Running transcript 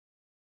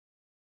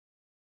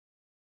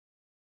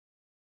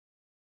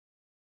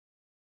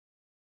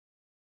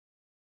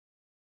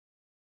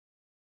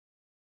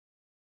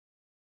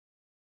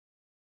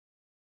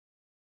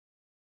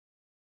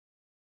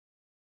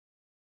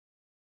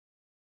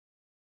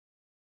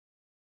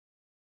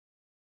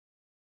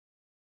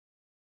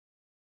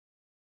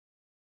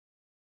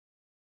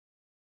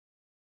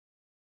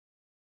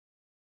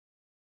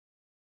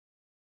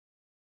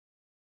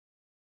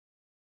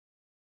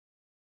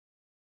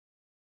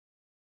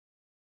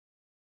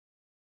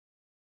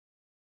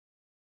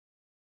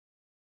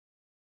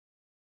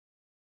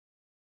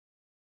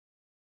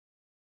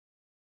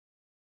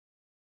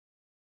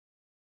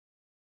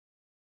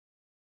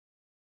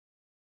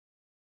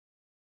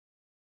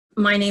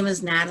My name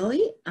is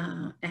Natalie,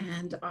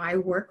 and I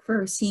work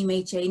for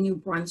CMHA New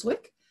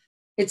Brunswick.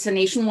 It's a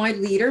nationwide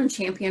leader and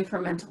champion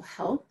for mental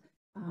health.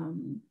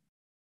 And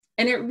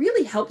it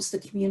really helps the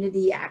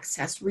community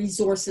access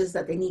resources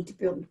that they need to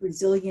build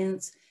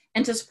resilience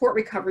and to support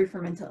recovery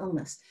from mental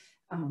illness.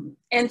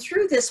 And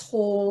through this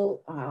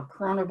whole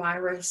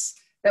coronavirus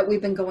that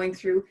we've been going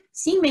through,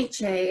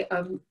 CMHA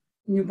of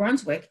New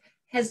Brunswick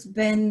has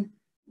been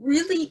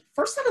really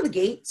first out of the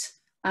gate,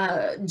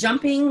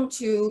 jumping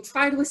to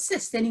try to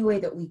assist any way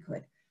that we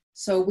could.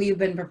 So we've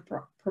been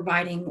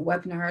providing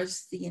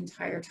webinars the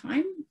entire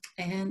time,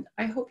 and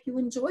I hope you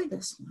enjoy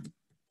this one.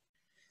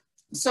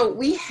 So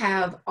we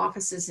have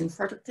offices in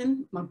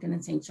Fredericton, Moncton,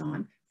 and St.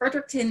 John.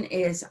 Fredericton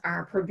is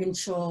our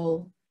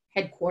provincial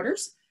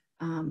headquarters.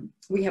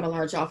 We have a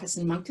large office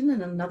in Moncton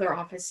and another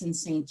office in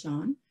St.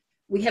 John.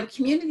 We have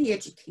community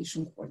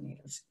education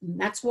coordinators.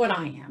 And that's what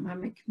I am.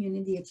 I'm a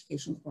community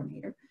education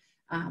coordinator.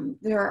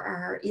 There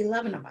are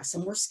 11 of us,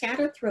 and we're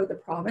scattered throughout the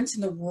province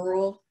in the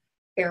rural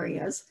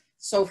areas.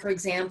 So for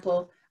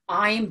example,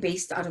 I am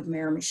based out of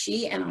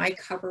Miramichi, and I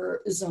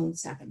cover Zone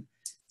 7.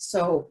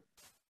 So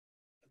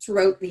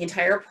throughout the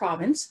entire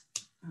province,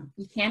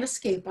 you can't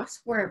escape us,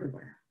 we're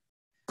everywhere.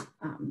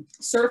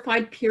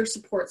 Certified peer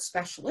support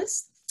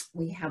specialists,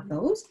 we have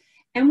those.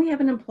 And we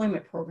have an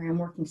employment program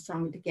working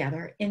strongly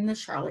together in the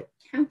Charlotte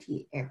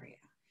County area.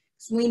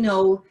 So we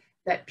know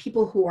that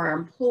people who are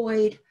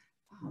employed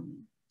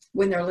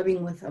when they're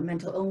living with a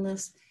mental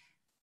illness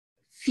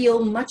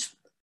feel much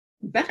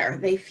better.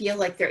 They feel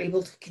like they're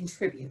able to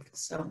contribute.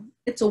 So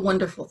it's a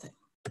wonderful thing.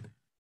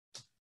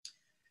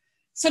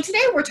 So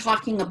today we're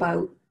talking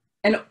about,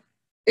 and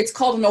it's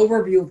called an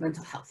overview of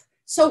mental health.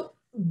 So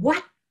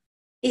what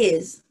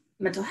is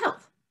mental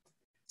health?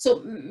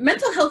 So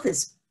mental health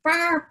is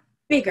far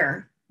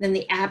bigger than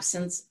the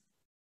absence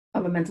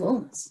of a mental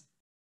illness.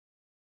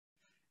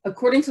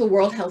 According to the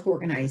World Health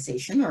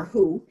Organization, or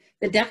WHO,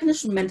 the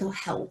definition of mental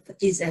health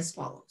is as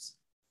follows.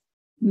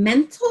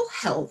 Mental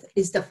health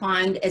is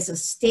defined as a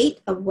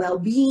state of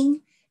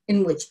well-being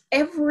in which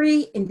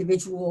every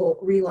individual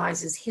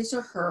realizes his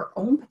or her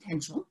own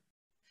potential,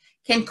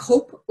 can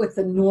cope with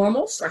the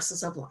normal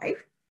stresses of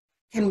life,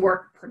 can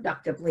work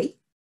productively,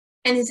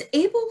 and is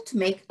able to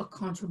make a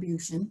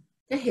contribution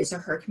to his or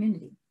her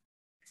community.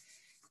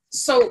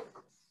 So,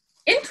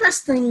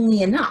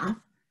 interestingly enough,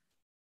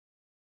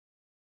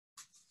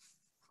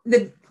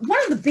 one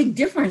of the big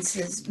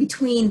differences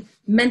between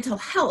mental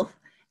health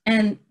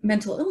and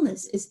mental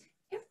illness is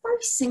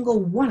every single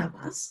one of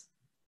us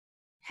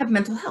have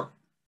mental health.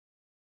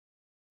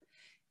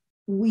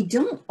 We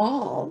don't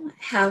all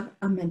have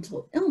a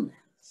mental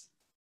illness,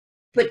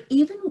 but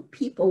even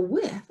people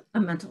with a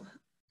mental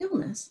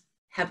illness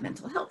have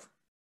mental health.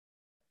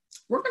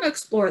 We're going to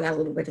explore that a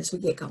little bit as we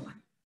get going.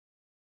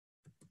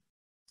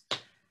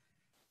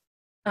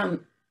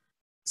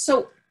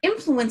 So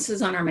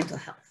influences on our mental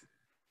health: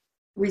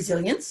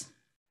 resilience,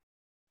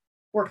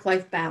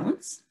 work-life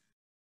balance,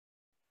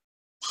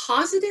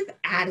 positive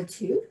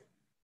attitude,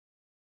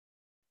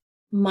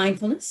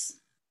 mindfulness,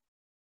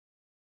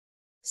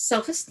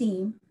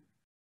 self-esteem,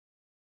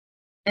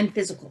 and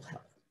physical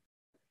health.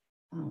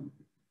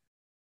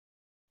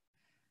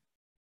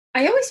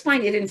 I always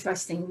find it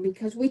interesting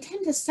because we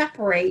tend to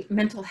separate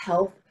mental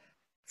health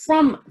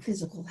from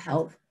physical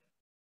health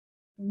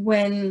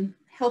when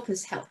health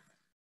is health.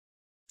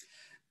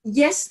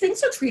 Yes,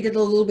 things are treated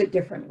a little bit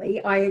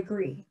differently, I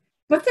agree.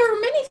 But there are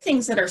many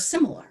things that are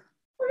similar.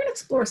 We're going to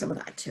explore some of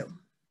that too.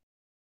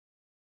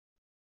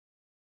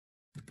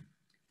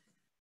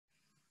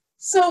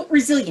 So,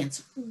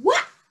 resilience.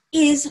 What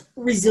is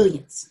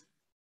resilience?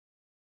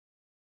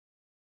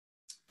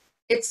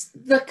 It's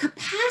the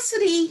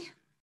capacity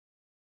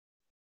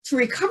to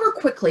recover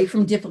quickly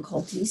from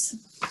difficulties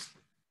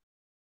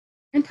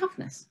and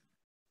toughness.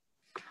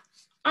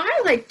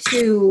 I like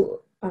to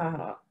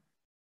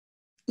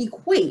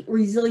equate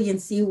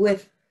resiliency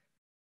with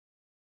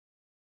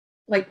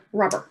like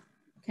rubber,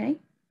 okay?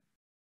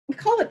 We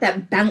call it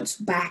that bounce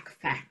back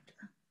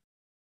factor.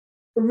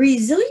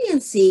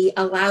 Resiliency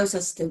allows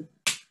us to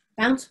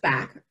bounce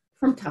back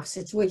from tough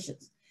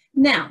situations.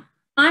 Now,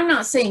 I'm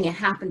not saying it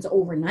happens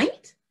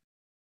overnight,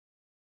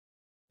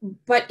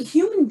 but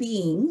human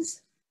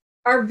beings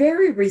are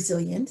very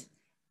resilient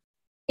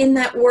in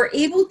that we're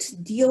able to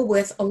deal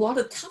with a lot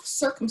of tough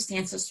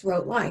circumstances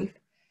throughout life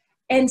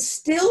and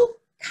still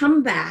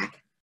come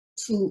back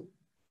to,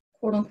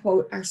 quote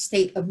unquote, our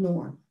state of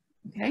norm,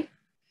 okay?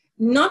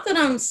 Not that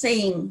I'm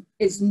saying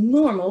it's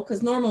normal,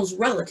 because normal is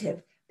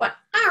relative, but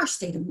our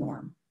state of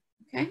norm,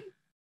 okay?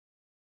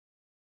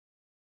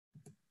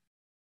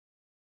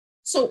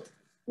 So,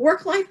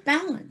 work-life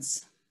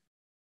balance.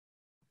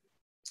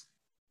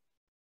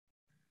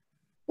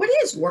 What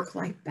is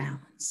work-life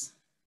balance?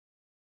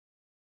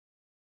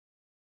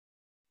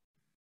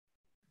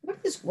 What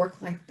is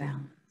work-life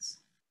balance?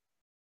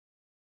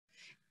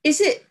 Is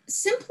it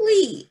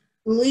simply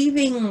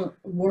leaving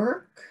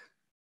work?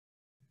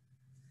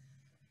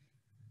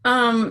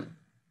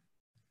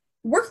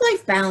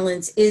 Work-life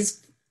balance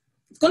is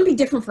going to be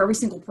different for every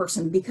single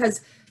person because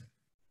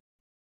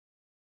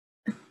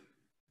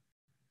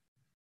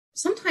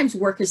sometimes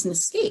work is an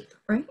escape,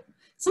 right?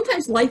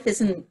 Sometimes life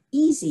isn't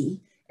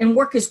easy and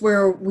work is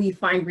where we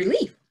find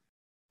relief.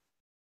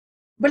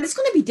 But it's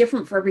going to be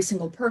different for every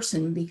single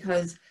person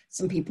because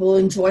some people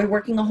enjoy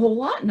working a whole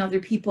lot and other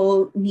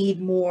people need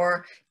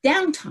more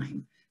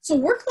downtime. So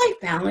work-life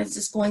balance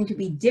is going to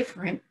be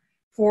different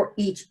for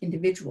each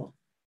individual.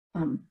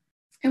 And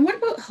what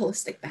about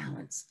holistic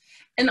balance?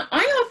 And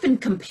I often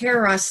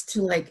compare us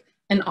to like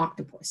an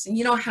octopus. And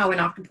you know how an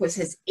octopus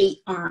has 8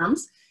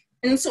 arms?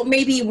 And so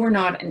maybe we're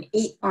not an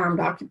 8-armed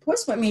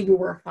octopus, but maybe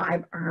we're a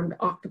 5-armed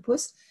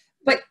octopus.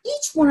 But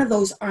each one of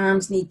those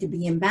arms need to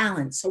be in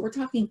balance. So we're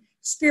talking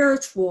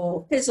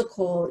spiritual,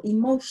 physical,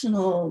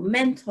 emotional,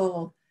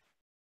 mental,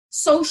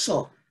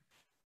 social.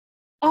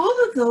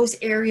 All of those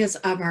areas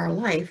of our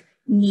life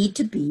need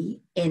to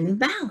be in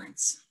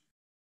balance.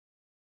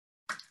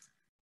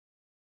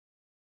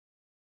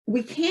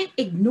 We can't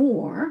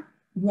ignore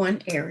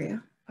one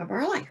area of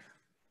our life.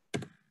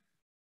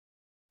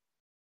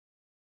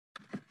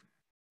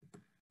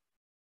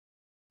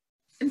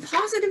 And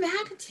positive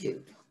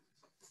attitude.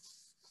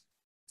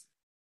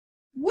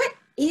 What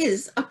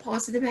is a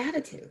positive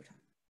attitude?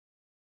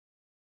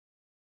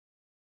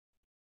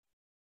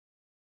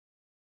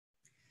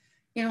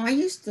 You know, I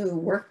used to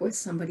work with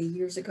somebody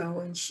years ago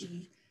and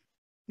she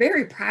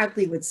very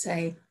proudly would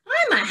say,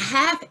 I'm a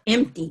half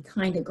empty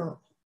kind of girl.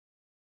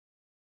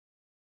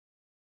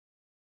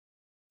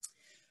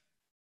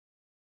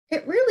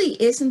 It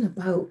really isn't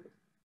about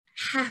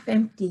half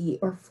empty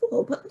or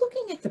full, but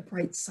looking at the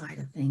bright side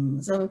of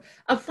things, of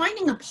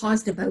finding a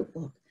positive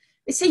outlook.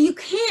 They say you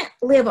can't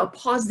live a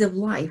positive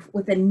life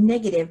with a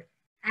negative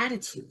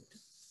attitude.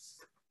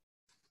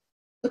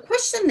 The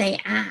question they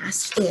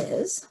ask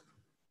is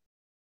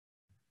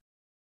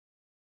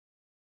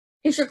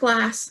your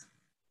glass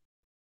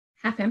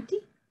half empty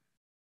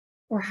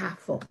or half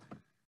full?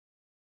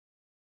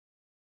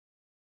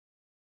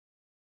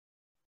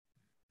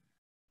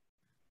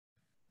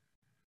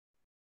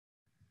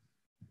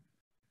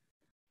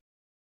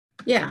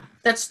 Yeah,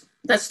 that's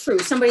true.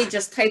 Somebody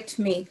just typed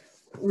to me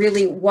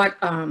really what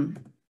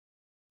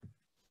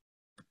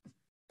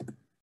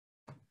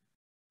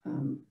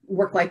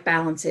work-life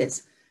balance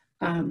is.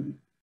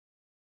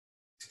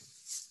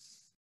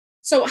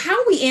 So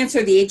how we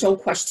answer the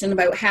age-old question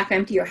about half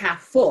empty or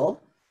half full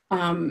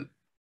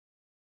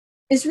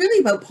is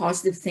really about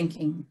positive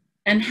thinking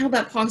and how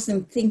that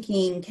positive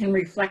thinking can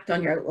reflect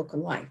on your outlook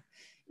on life,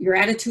 your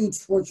attitude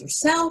towards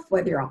yourself,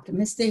 whether you're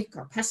optimistic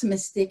or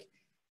pessimistic,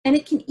 and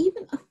it can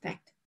even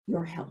affect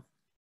your health.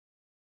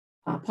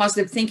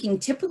 Positive thinking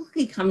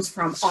typically comes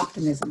from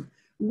optimism,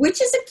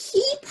 which is a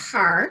key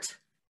part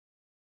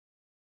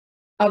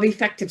of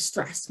effective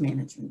stress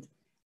management.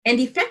 And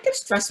effective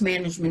stress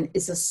management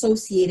is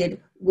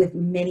associated with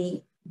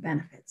many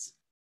benefits.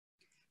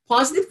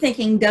 Positive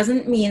thinking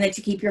doesn't mean that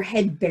you keep your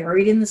head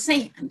buried in the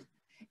sand.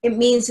 It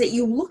means that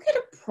you look at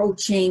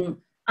approaching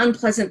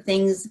unpleasant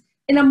things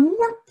in a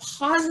more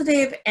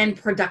positive and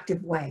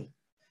productive way.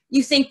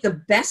 You think the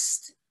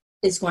best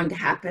is going to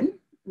happen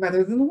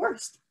rather than the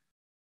worst.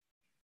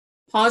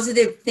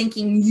 Positive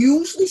thinking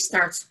usually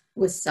starts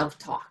with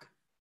self-talk.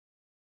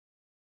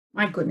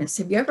 My goodness,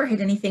 have you ever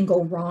had anything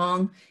go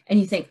wrong and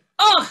you think,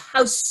 oh,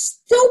 how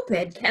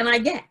stupid can I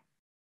get?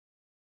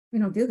 We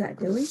don't do that,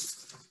 do we?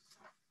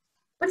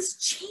 But it's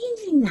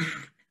changing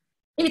that.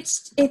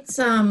 It's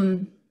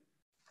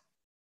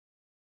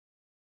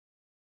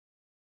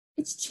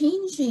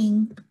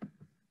changing.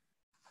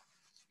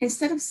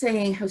 Instead of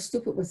saying, how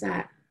stupid was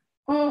that?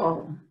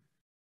 Oh,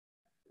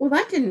 well,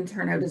 that didn't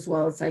turn out as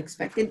well as I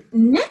expected.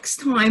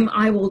 Next time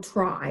I will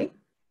try.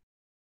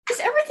 Is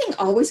everything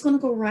always going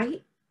to go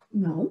right?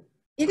 No,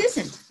 it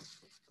isn't.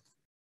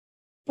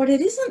 But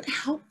it isn't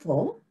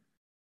helpful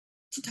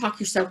to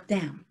talk yourself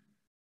down.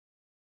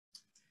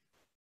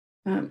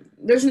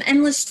 There's an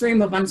endless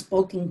stream of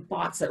unspoken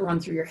thoughts that run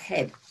through your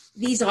head.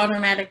 These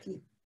automatic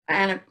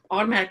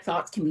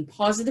thoughts can be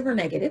positive or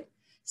negative.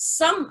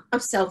 Some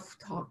of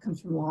self-talk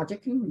comes from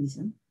logic and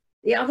reason.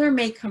 The other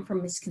may come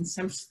from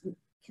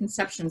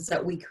misconceptions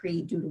that we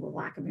create due to a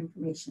lack of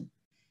information.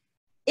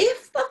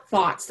 If the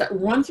thoughts that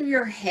run through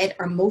your head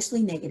are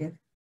mostly negative,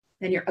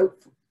 then your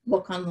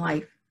outlook on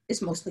life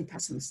is mostly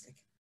pessimistic.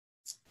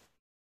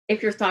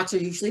 If your thoughts are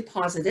usually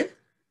positive,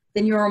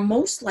 then you're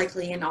most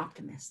likely an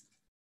optimist.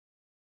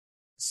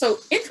 So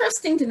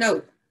interesting to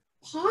note,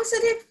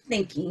 positive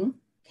thinking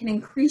can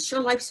increase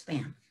your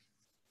lifespan.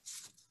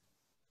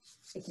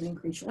 It can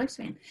increase your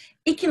lifespan.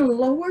 It can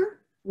lower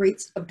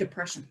rates of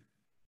depression.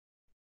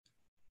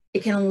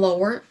 It can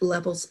lower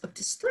levels of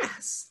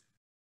distress.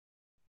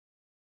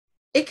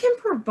 It can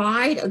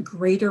provide a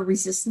greater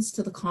resistance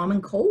to the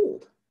common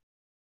cold.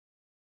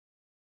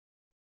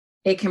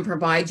 It can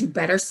provide you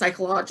better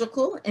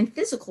psychological and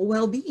physical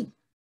well-being.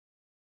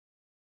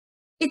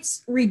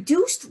 It's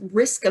reduced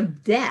risk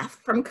of death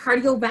from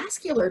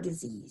cardiovascular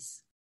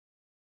disease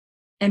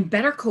and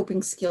better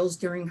coping skills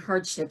during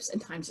hardships and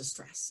times of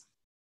stress.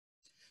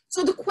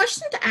 So the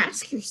question to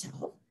ask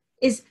yourself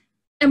is,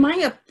 am I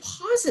a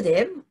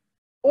positive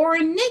or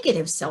a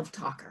negative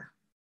self-talker?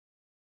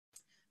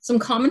 Some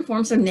common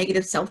forms of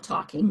negative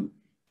self-talking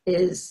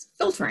is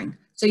filtering.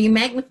 So you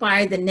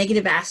magnify the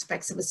negative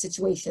aspects of a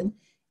situation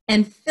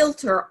and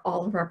filter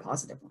all of our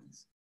positive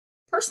ones.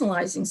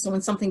 Personalizing, so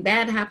when something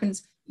bad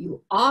happens,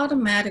 you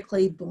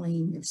automatically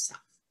blame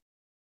yourself.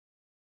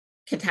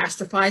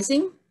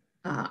 Catastrophizing,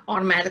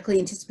 automatically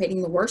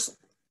anticipating the worst.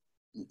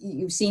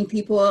 You've seen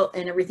people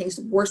and everything's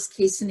the worst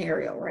case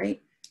scenario,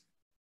 right?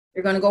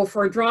 You're going to go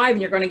for a drive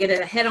and you're going to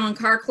get a head-on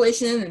car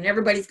collision and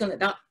everybody's going to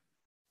die.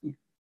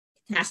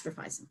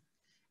 Catastrophizing.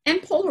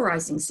 And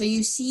polarizing, so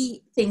you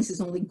see things as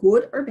only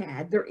good or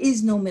bad. There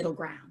is no middle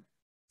ground.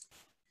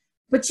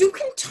 But you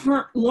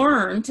can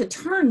learn to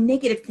turn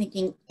negative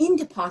thinking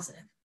into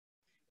positive.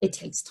 It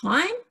takes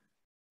time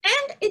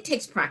and it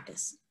takes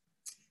practice.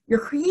 You're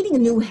creating a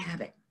new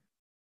habit.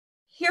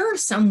 Here are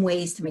some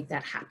ways to make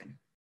that happen.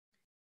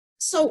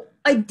 So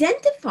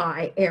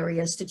identify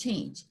areas to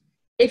change.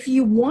 If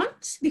you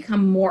want to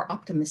become more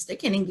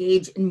optimistic and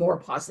engage in more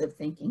positive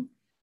thinking,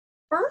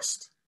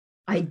 first,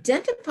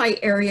 identify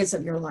areas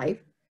of your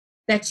life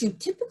that you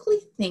typically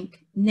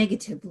think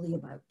negatively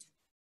about.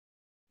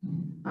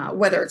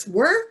 Whether it's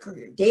work or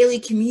your daily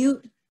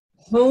commute,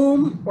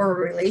 home, or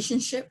a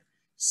relationship,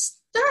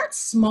 start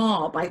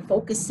small by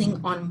focusing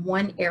on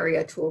one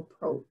area to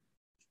approach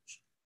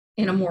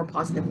in a more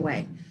positive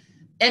way.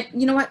 And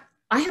you know what?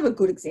 I have a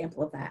good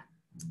example of that.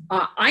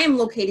 I am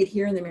located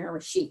here in the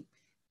Miramichi,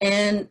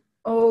 and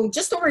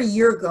just over a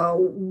year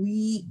ago,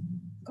 we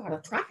got a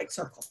traffic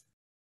circle.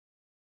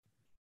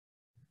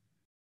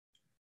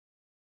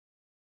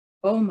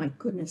 Oh my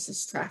goodness,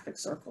 this traffic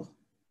circle.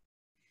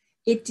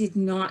 It did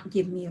not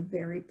give me a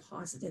very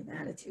positive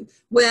attitude.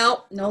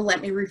 Well, no,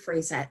 let me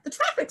rephrase that. The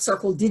traffic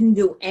circle didn't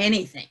do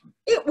anything.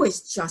 It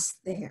was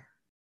just there.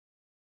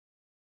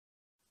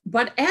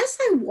 But as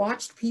I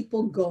watched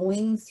people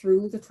going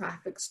through the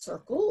traffic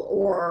circle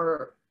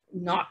or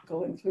not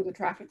going through the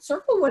traffic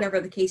circle, whatever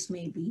the case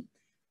may be,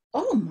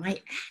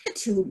 my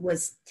attitude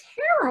was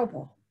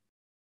terrible.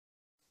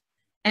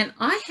 And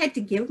I had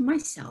to give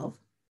myself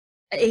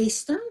a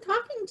stern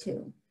talking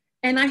to,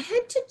 and I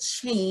had to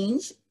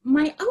change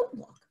my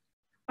outlook.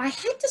 I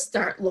had to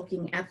start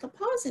looking at the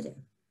positive.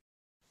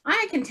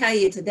 I can tell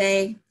you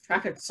today,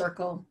 traffic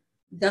circle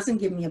doesn't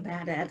give me a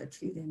bad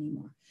attitude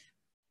anymore.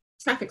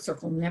 Traffic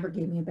circle never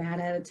gave me a bad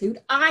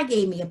attitude. I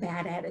gave me a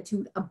bad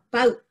attitude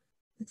about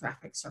the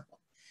traffic circle.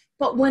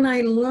 But when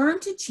I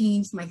learned to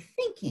change my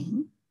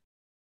thinking,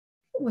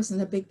 it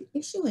wasn't a big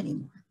issue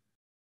anymore.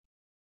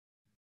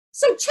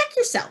 So check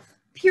yourself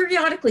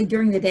periodically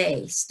during the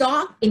day.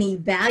 Stop and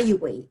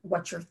evaluate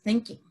what you're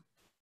thinking.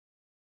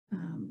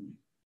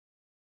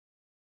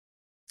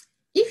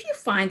 If you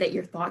find that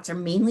your thoughts are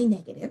mainly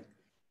negative,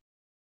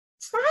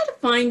 try to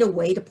find a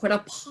way to put a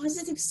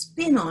positive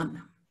spin on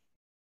them.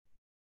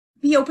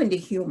 Be open to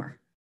humor.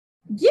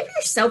 Give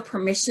yourself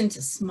permission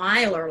to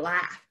smile or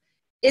laugh,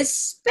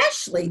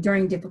 especially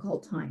during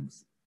difficult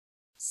times.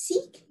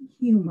 Seek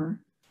humor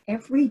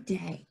every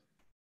day.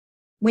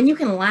 When you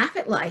can laugh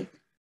at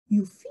life,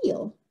 you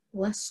feel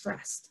less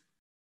stressed.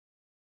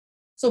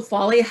 So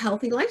follow a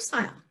healthy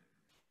lifestyle.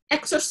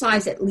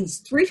 Exercise at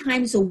least 3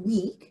 times a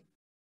week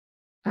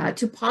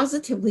to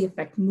positively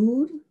affect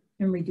mood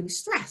and reduce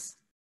stress.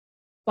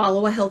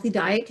 Follow a healthy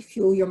diet to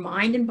fuel your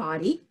mind and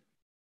body,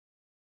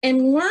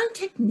 and learn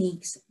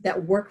techniques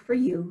that work for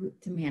you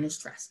to manage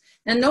stress.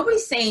 Now,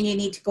 nobody's saying you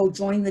need to go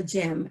join the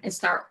gym and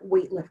start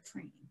weightlift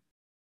training,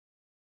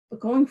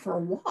 but going for a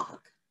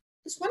walk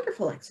is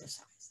wonderful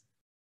exercise.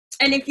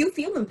 And if you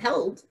feel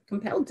compelled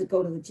to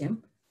go to the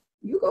gym,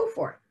 you go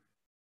for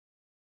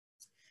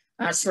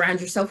it. Surround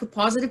yourself with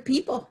positive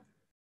people.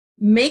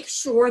 Make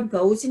sure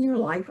those in your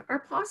life are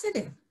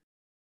positive.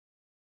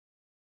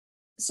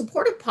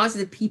 Supportive,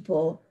 positive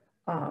people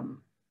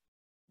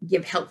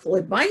give helpful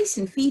advice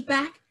and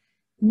feedback.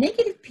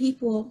 Negative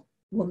people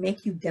will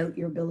make you doubt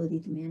your ability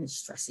to manage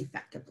stress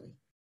effectively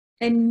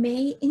and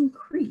may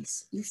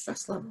increase your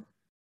stress level.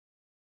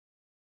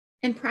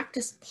 And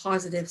practice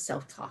positive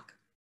self-talk.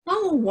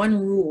 Follow one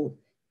rule.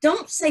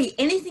 Don't say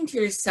anything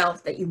to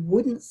yourself that you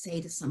wouldn't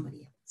say to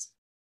somebody else.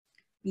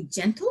 Be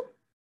gentle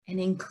and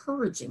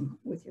encouraging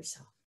with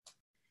yourself.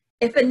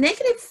 If a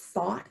negative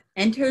thought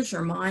enters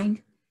your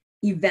mind,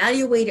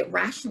 evaluate it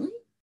rationally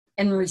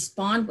and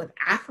respond with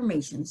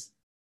affirmations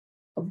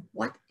of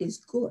what is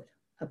good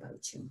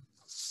about you.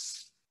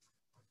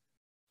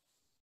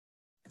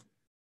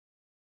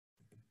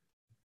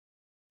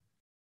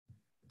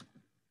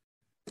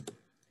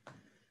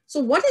 So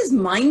what is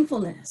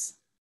mindfulness?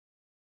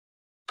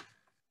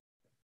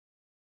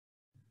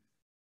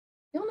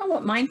 You don't know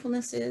what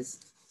mindfulness is?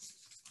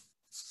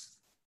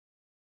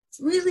 It's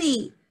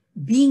really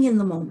being in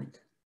the moment.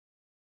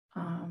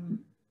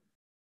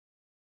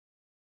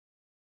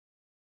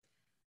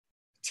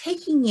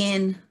 Taking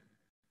in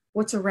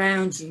what's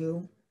around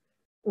you,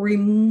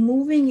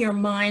 removing your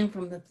mind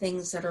from the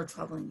things that are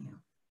troubling you.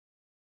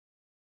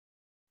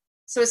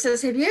 So it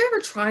says, have you ever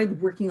tried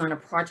working on a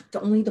project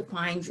only to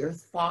find your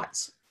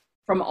thoughts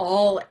from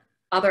all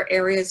other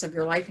areas of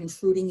your life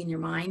intruding in your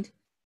mind,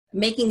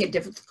 making it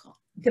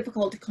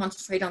difficult to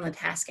concentrate on the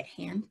task at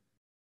hand.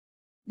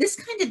 This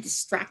kind of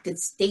distracted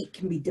state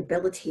can be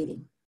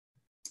debilitating.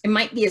 It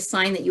might be a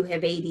sign that you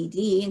have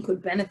ADD and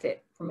could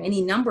benefit from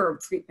any number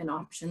of treatment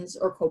options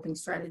or coping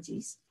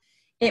strategies.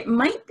 It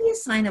might be a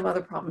sign of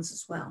other problems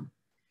as well.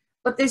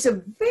 But there's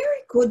a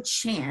very good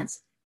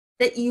chance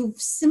that you've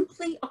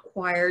simply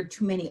acquired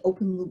too many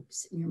open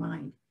loops in your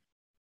mind,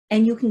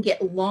 and you can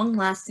get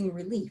long-lasting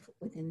relief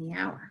within the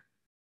hour.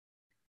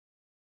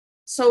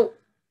 So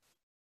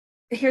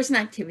here's an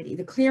activity,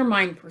 the Clear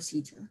Mind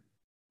procedure.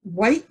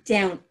 Write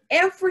down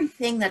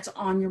everything that's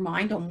on your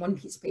mind on one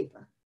piece of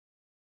paper.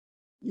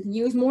 You can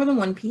use more than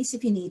one piece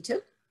if you need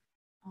to.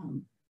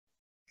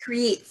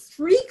 Create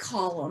 3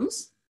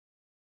 columns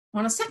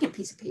on a second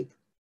piece of paper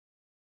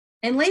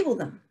and label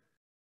them.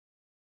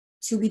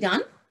 To be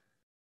done,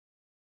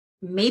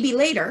 maybe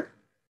later,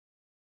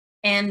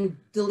 and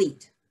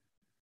delete.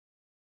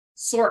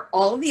 Sort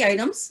all of the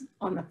items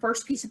on the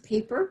first piece of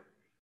paper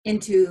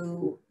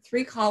into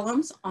 3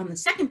 columns on the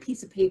second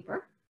piece of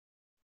paper.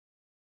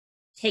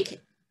 Take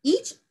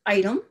each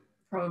item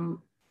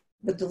from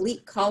the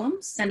delete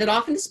column, send it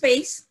off into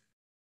space,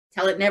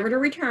 tell it never to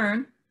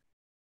return.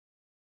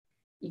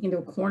 You can do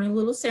a corny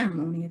little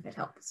ceremony if it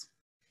helps.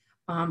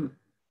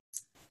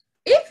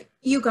 If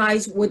you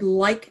guys would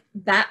like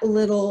that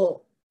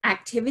little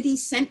activity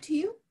sent to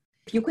you,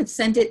 if you could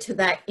send it to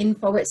that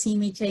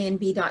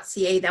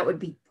info@cmhanb.ca, that would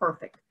be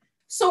perfect.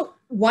 So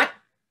what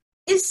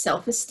is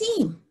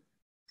self-esteem?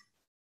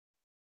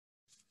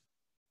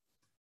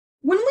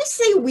 When we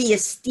say we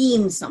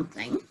esteem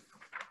something,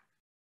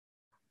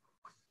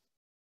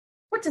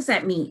 what does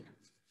that mean?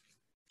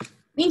 It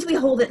means we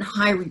hold it in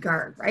high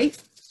regard,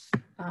 right?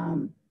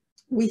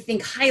 We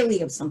think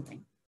highly of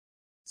something.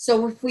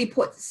 So if we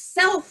put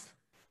self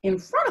in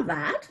front of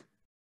that,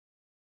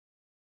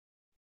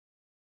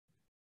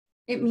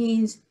 it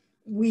means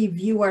we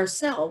view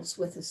ourselves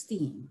with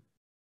esteem.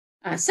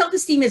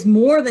 Self-esteem is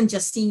more than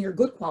just seeing your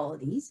good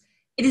qualities.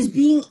 It is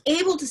being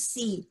able to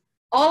see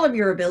all of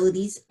your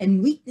abilities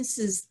and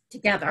weaknesses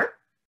together,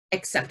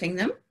 accepting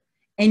them,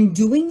 and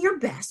doing your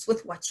best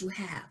with what you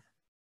have.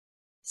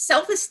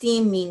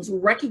 Self-esteem means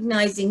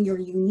recognizing your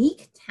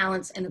unique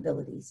talents and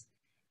abilities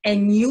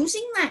and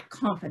using that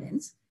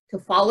confidence to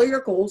follow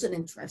your goals and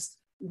interests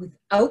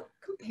without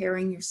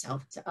comparing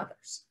yourself to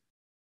others.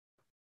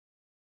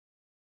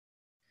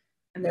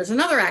 And there's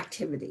another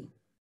activity.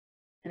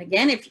 And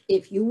again,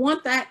 if you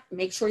want that,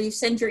 make sure you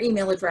send your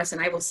email address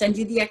and I will send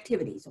you the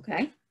activities,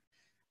 okay?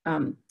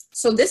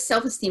 So this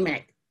self-esteem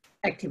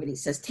activity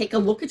says, take a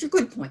look at your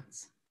good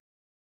points.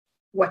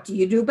 What do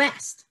you do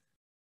best?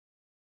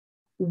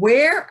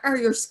 Where are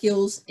your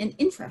skills and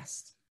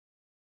interests?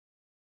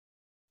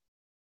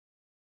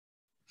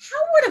 How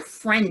would a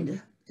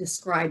friend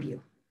describe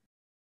you?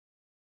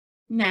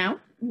 Now,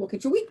 look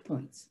at your weak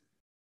points.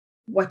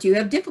 What do you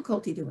have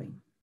difficulty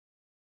doing?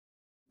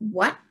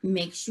 What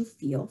makes you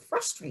feel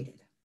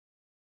frustrated?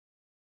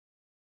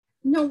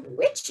 Now,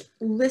 which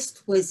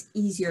list was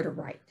easier to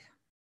write?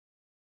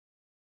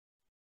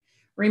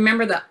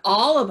 Remember that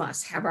all of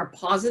us have our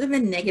positive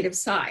and negative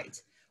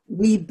sides.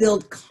 We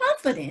build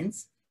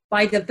confidence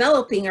by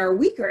developing our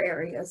weaker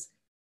areas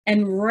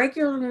and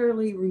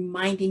regularly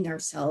reminding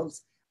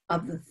ourselves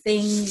of the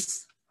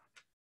things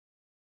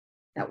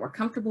that we're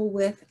comfortable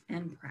with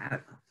and proud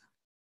of.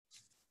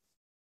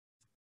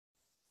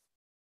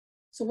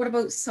 So what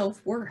about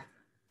self-worth?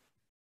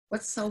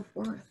 What's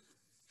self-worth?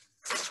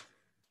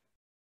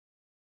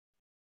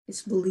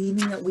 It's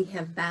believing that we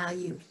have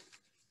value.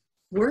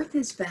 Worth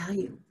is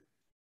value.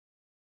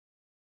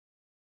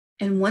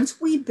 And once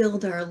we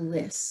build our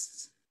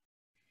lists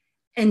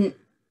and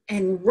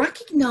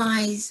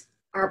recognize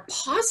our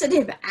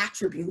positive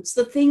attributes,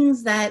 the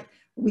things that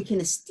we can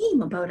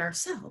esteem about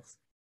ourselves,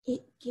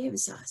 it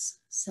gives us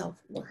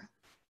self-worth.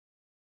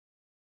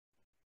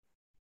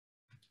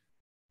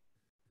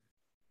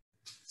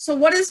 So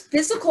what is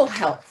physical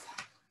health?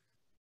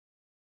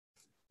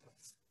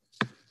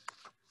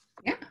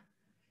 Yeah,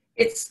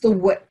 it's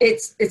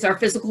our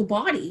physical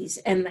bodies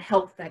and the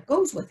health that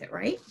goes with it,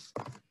 right?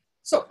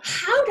 So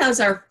how does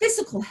our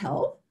physical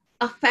health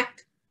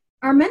affect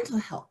our mental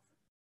health?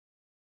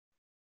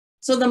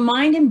 So the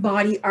mind and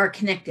body are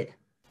connected.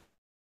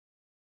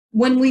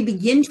 When we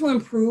begin to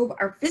improve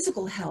our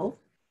physical health,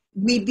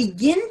 we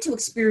begin to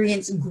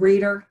experience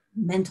greater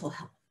mental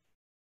health.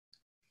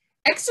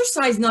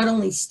 Exercise not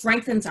only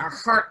strengthens our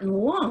heart and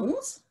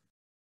lungs,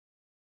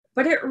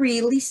 but it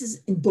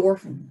releases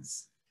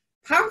endorphins,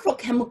 powerful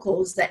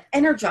chemicals that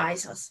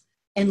energize us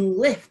and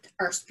lift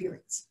our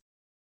spirits.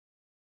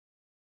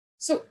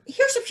 So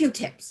here's a few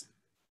tips.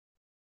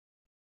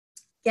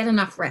 Get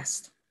enough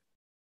rest.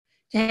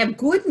 To have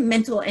good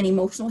mental and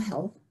emotional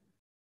health,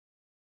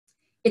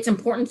 it's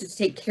important to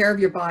take care of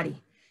your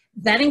body.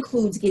 That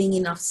includes getting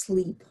enough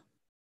sleep.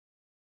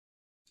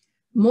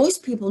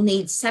 Most people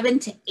need 7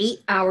 to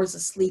 8 hours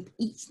of sleep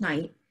each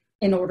night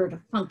in order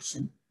to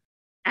function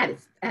at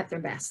their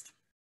best.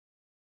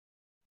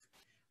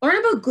 Learn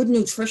about good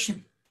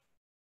nutrition.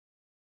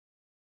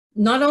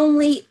 Not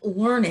only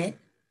learn it,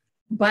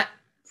 but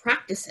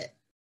practice it.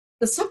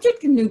 The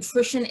subject of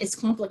nutrition is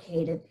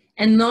complicated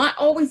and not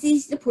always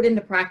easy to put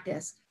into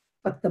practice,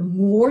 but the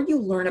more you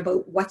learn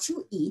about what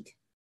you eat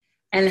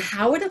and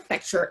how it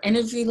affects your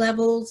energy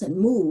levels and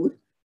mood,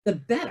 the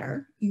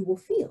better you will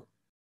feel.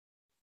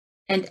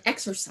 And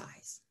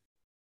exercise.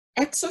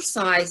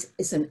 Exercise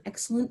is an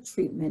excellent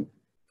treatment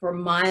for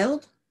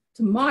mild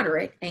to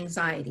moderate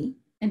anxiety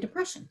and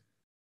depression.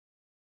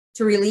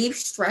 To relieve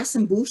stress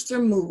and boost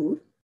your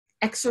mood,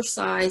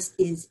 exercise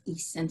is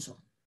essential.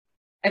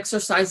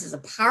 Exercise is a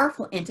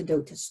powerful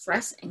antidote to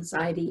stress,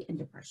 anxiety, and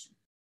depression.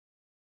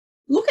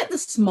 Look at the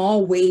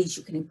small ways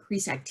you can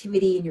increase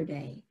activity in your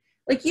day,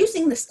 like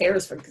using the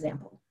stairs, for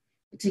example.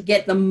 To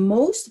get the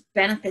most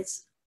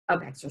benefits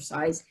of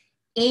exercise,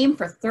 aim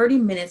for 30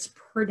 minutes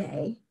per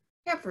day,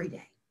 every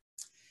day.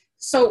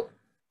 So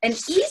an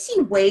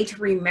easy way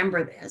to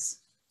remember this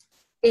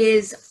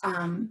is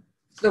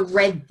the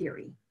RED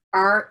theory,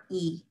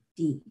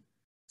 R-E-D.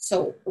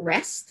 So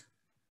rest,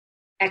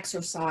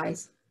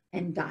 exercise,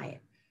 and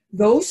diet.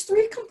 Those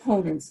three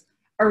components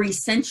are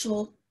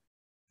essential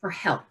for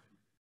health,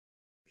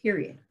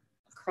 period,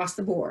 across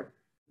the board,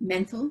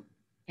 mental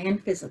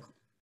and physical,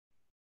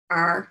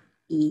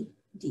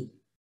 R-E-D.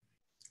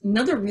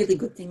 Another really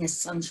good thing is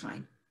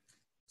sunshine.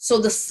 So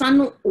the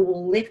sun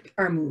will lift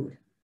our mood.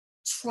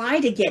 Try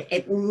to get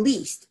at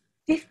least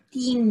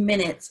 15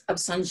 minutes of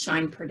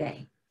sunshine per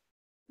day.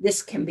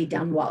 This can be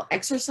done while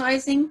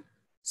exercising,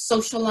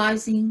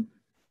 socializing,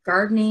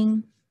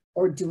 gardening,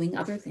 or doing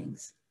other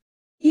things.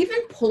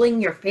 Even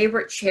pulling your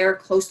favorite chair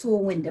close to a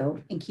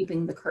window and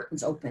keeping the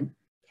curtains open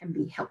can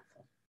be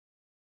helpful.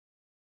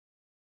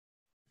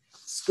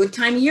 It's a good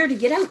time of year to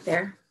get out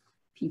there.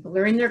 People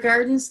are in their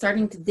gardens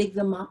starting to dig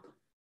them up.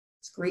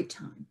 It's a great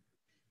time.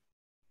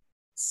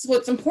 So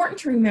it's important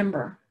to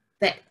remember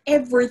that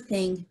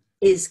everything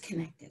is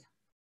connected,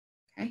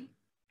 okay?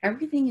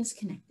 Everything is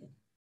connected.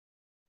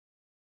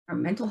 Our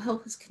mental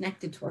health is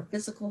connected to our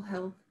physical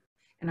health,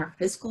 and our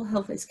physical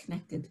health is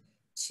connected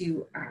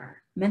to our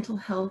mental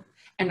health,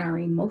 and our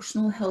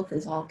emotional health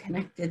is all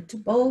connected to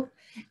both,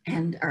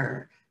 and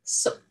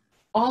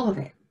all of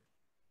it.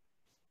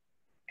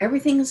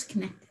 Everything is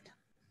connected.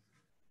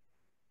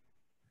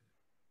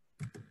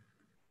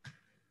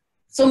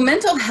 So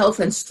mental health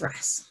and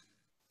stress.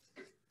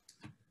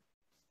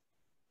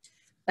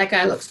 That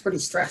guy looks pretty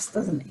stressed,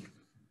 doesn't he?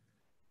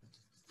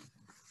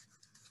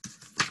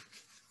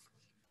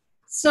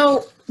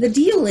 So the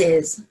deal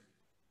is,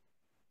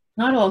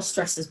 not all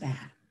stress is bad.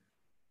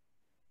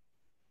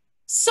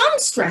 Some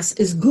stress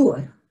is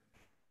good,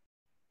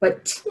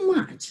 but too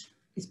much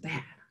is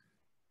bad.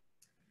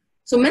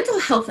 So mental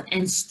health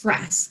and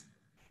stress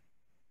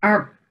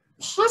are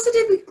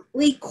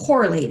positively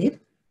correlated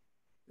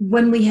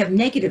when we have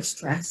negative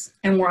stress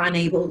and we're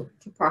unable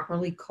to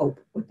properly cope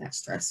with that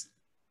stress.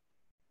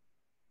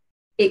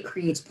 It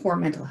creates poor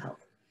mental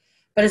health.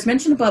 But as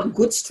mentioned above,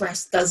 good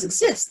stress does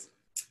exist,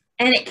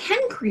 and it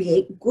can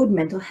create good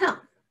mental health.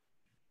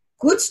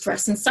 Good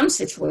stress in some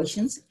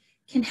situations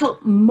can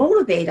help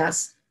motivate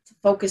us to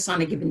focus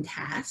on a given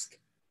task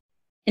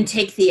and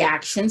take the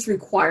actions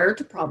required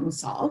to problem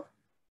solve.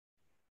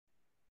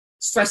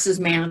 Stress is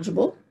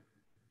manageable.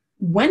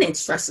 When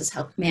stress is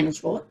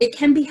manageable, it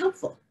can be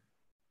helpful.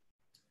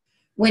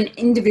 When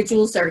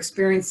individuals are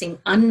experiencing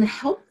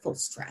unhelpful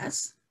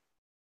stress,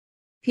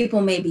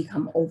 people may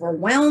become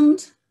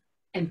overwhelmed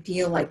and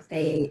feel like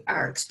they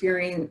are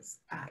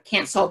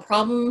can't solve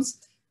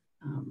problems.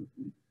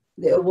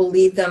 It will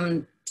lead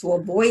them to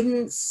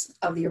avoidance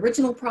of the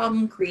original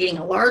problem, creating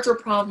a larger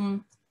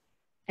problem,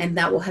 and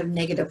that will have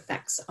negative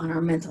effects on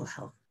our mental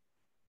health.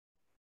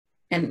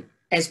 And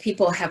as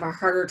people have a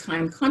harder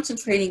time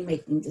concentrating,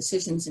 making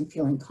decisions, and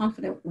feeling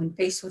confident when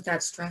faced with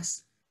that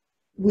stress,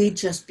 we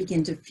just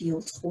begin to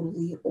feel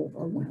totally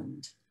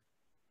overwhelmed.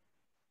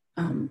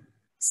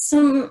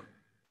 Some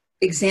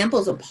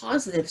examples of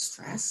positive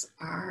stress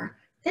are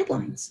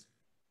deadlines.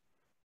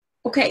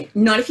 Okay,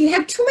 not if you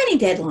have too many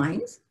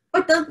deadlines,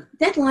 but the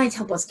deadlines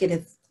help us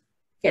get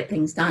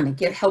things done.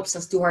 It helps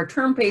us do our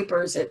term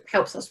papers. It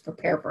helps us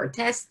prepare for a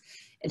test.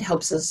 It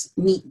helps us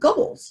meet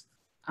goals.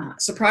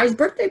 Surprise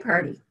birthday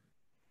party,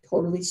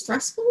 totally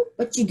stressful,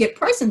 but you get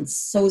presents,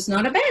 so it's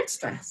not a bad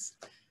stress.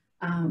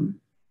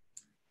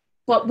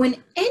 But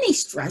when any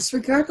stress,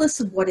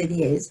 regardless of what it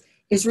is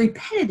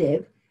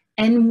repetitive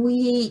and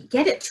we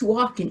get it too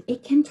often,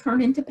 it can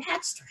turn into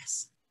bad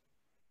stress.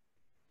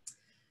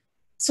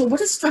 So what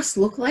does stress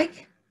look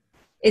like?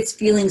 It's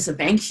feelings of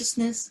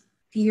anxiousness,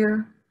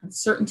 fear,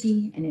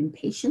 uncertainty, and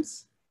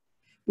impatience.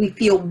 We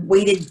feel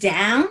weighted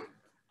down,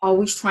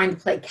 always trying to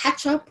play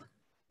catch up.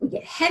 We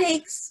get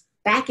headaches,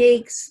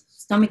 backaches,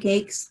 stomach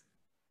aches.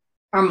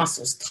 Our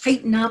muscles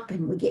tighten up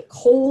and we get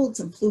colds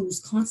and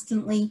flus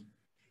constantly.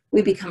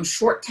 We become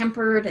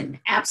short-tempered and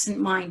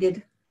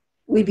absent-minded.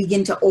 We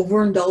begin to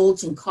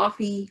overindulge in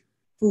coffee,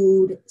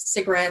 food,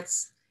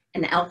 cigarettes,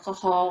 and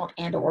alcohol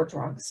and/or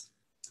drugs.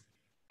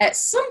 At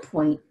some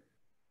point,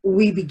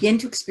 we begin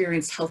to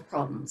experience health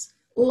problems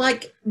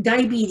like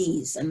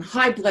diabetes and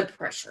high blood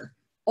pressure,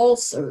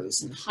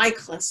 ulcers, and high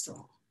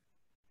cholesterol.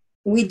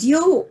 we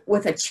deal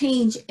with a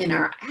change in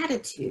our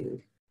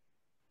attitude,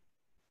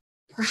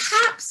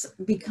 perhaps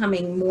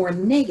becoming more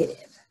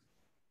negative.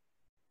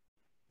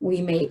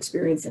 We may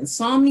experience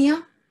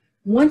insomnia.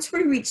 Once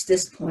we reach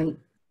this point,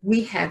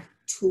 we have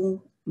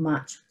too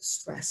much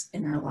stress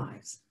in our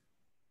lives.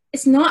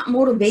 It's not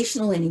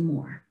motivational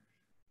anymore.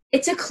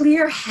 It's a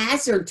clear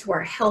hazard to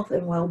our health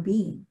and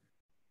well-being.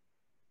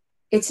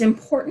 It's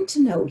important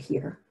to note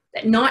here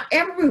that not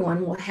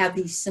everyone will have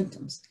these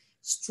symptoms.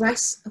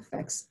 Stress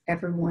affects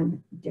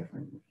everyone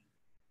differently.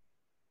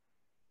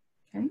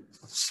 Okay?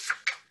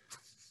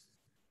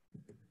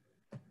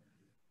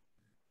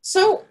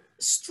 So,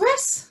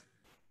 stress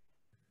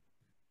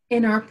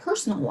in our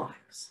personal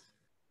lives.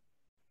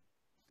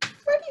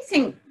 Where do you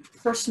think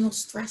personal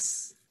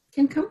stress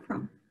can come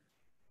from?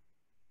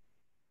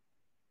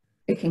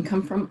 It can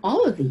come from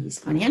all of these: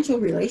 financial,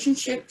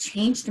 relationship,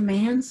 change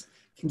demands,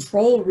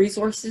 control,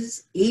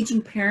 resources,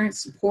 aging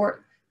parents,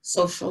 support,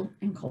 social,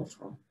 and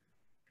cultural.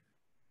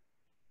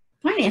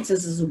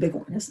 Finances is a big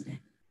one, isn't it?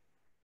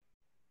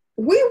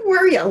 We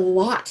worry a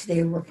lot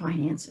today over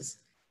finances.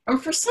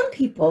 And for some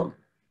people,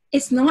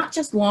 it's not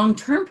just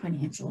long-term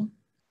financial,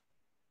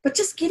 but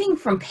just getting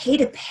from pay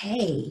to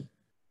pay.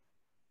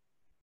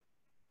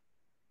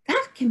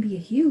 That can be a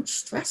huge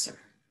stressor.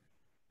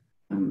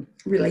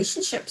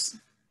 Relationships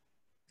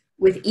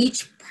with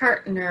each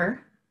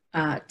partner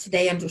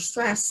today under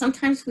stress,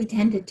 sometimes we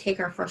tend to take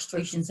our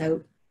frustrations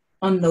out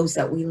on those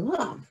that we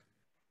love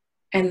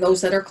and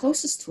those that are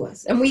closest to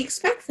us, and we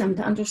expect them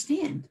to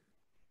understand.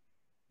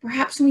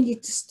 Perhaps we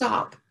need to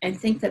stop and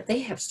think that they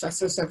have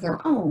stressors of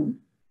their own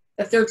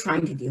that they're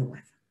trying to deal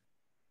with.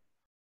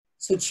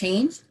 So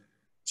change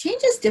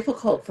is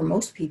difficult for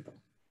most people.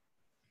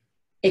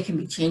 It can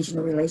be change in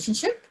a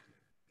relationship,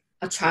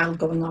 a child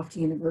going off to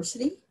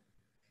university,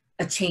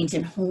 a change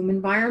in home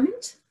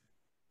environment,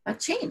 a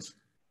change.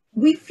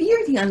 We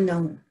fear the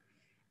unknown.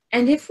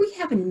 And if we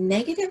have a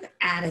negative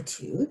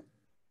attitude,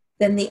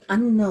 then the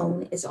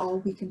unknown is all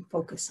we can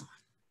focus on.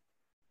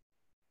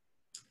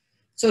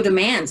 So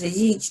demands,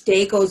 as each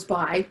day goes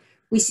by,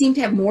 we seem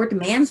to have more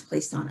demands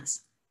placed on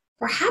us.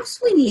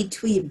 Perhaps we need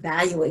to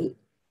evaluate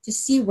to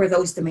see where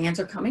those demands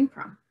are coming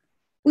from.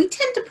 We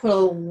tend to put a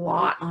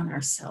lot on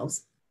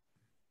ourselves,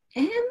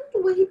 and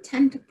we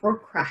tend to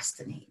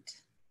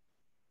procrastinate.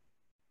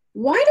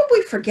 Why do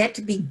we forget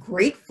to be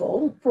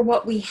grateful for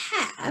what we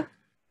have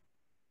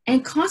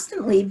and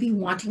constantly be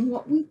wanting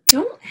what we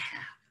don't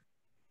have?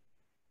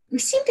 We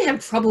seem to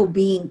have trouble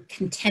being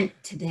content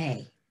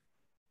today.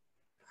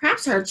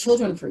 Perhaps our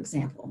children, for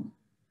example.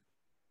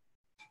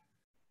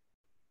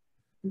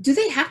 Do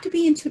they have to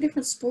be in 2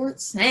 different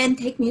sports and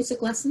take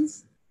music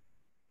lessons?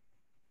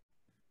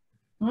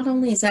 Not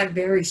only is that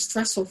very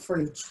stressful for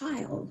your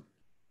child,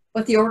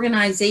 but the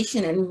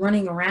organization and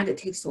running around it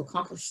takes to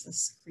accomplish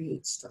this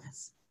creates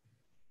stress.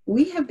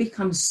 We have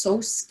become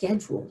so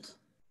scheduled,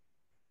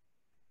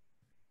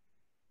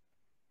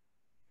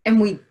 and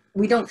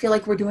we don't feel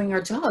like we're doing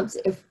our jobs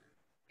if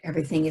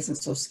everything isn't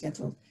so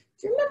scheduled.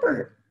 Do you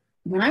remember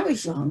when I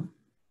was young,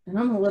 and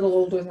I'm a little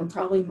older than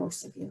probably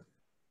most of you,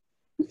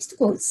 we used to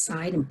go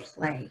outside and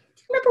play.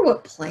 Do you remember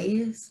what play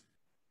is?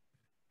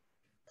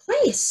 Play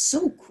is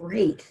so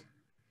great.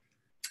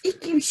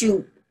 It gives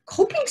you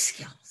coping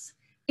skills.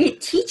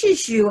 It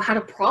teaches you how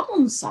to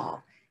problem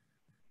solve.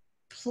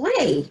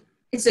 Play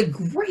is a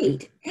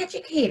great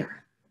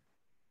educator.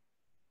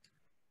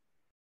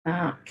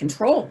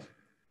 Control.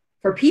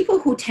 For people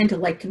who tend to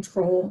like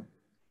control,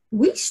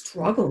 we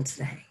struggle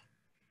today.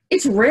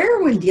 It's rare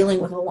when dealing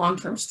with a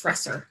long-term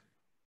stressor.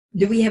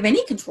 Do we have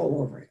any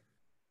control over it?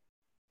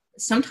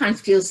 It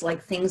sometimes feels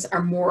like things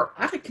are more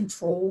out of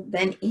control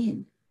than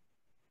in.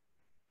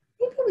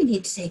 Maybe we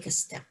need to take a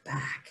step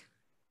back,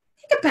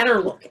 take a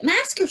better look, and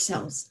ask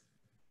ourselves,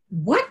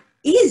 what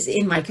is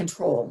in my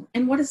control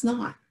and what is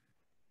not?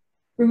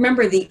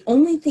 Remember, the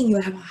only thing you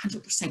have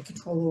 100%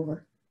 control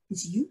over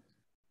is you.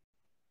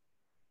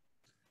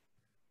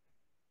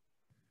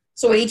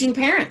 So aging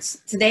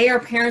parents. Today, our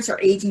parents are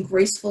aging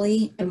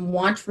gracefully and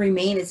want to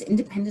remain as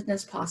independent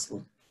as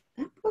possible.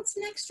 That puts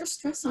an extra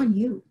stress on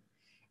you,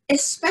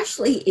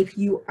 especially if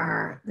you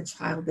are the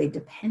child they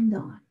depend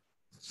on.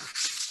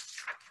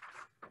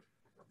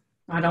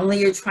 Not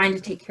only are you trying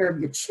to take care of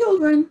your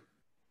children,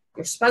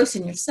 your spouse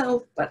and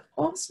yourself, but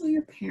also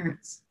your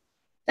parents.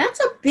 That's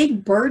a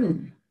big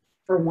burden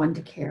for one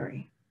to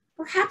carry.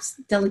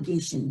 Perhaps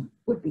delegation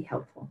would be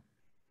helpful.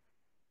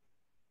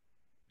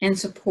 And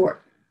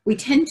support. We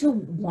tend to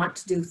want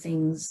to do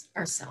things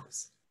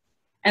ourselves,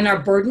 and our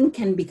burden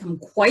can become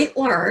quite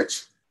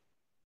large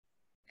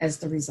as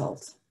the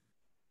result.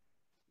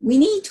 We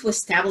need to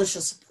establish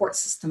a support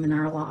system in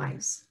our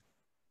lives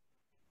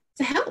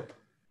to help.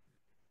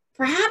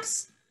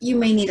 Perhaps you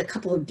may need a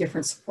couple of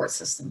different support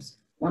systems,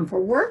 one for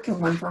work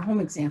and one for home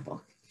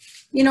example.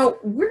 You know,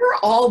 we're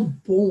all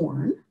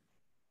born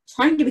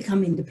trying to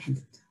become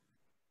independent.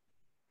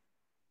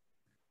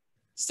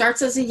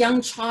 Starts as a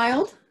young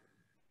child,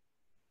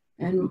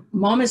 and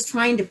mom is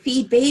trying to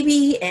feed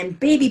baby, and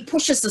baby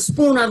pushes the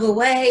spoon out of the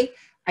way.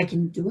 I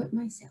can do it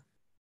myself.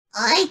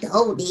 I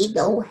don't need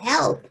no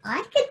help.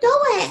 I can do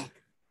it.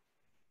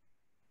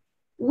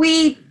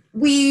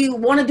 We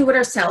want to do it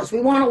ourselves.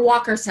 We want to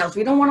walk ourselves.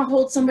 We don't want to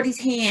hold somebody's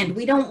hand.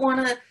 We don't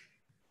want to.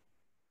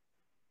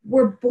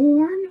 We're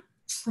born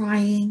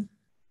trying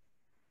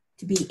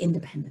to be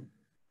independent.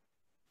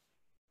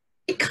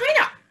 It kind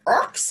of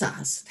irks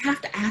us to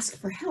have to ask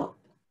for help.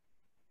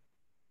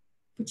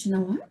 But you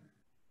know what?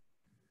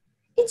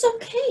 It's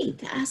okay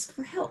to ask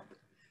for help.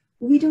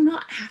 We do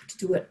not have to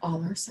do it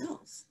all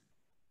ourselves.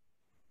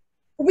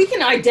 We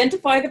can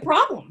identify the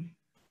problem.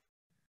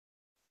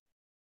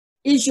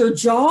 Is your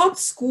job,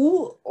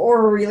 school,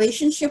 or a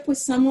relationship with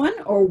someone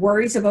or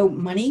worries about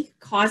money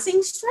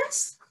causing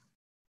stress?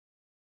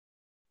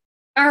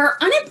 Are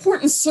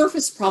unimportant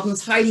surface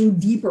problems hiding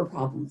deeper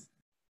problems?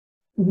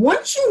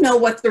 Once you know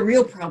what the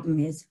real problem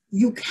is,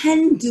 you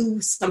can do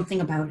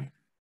something about it.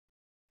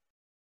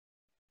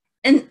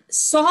 And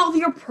solve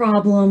your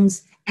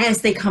problems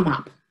as they come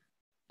up.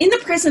 In the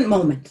present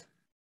moment,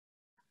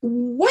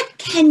 what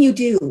can you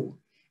do?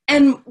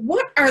 And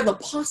what are the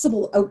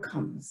possible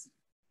outcomes?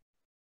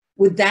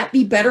 Would that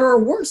be better or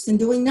worse than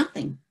doing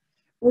nothing?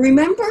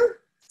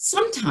 Remember,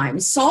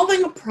 sometimes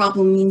solving a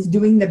problem means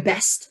doing the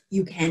best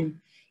you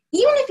can,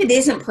 even if it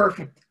isn't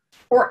perfect,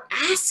 or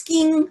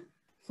asking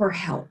for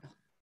help.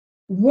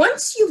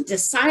 Once you've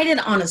decided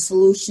on a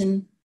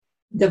solution,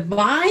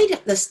 divide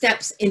the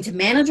steps into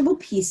manageable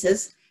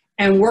pieces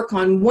and work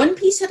on one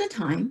piece at a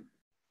time.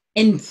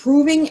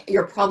 Improving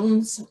your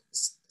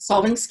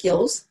problem-solving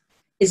skills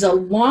is a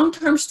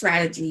long-term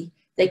strategy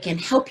that can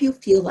help you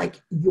feel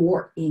like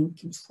you're in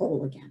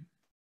control again.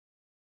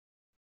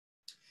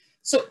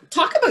 So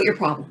talk about your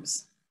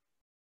problems.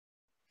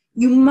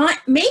 You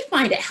may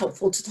find it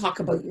helpful to talk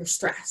about your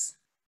stress.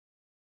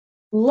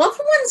 Loved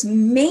ones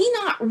may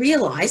not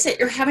realize that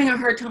you're having a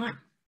hard time.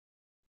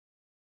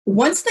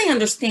 Once they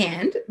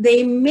understand,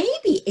 they may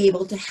be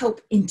able to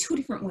help in two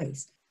different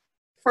ways.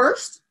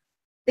 First,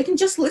 they can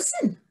just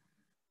listen.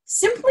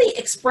 Simply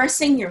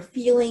expressing your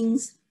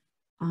feelings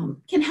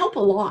can help a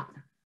lot.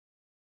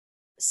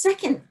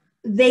 Second,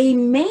 they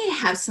may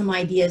have some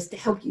ideas to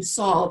help you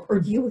solve or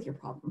deal with your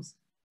problems.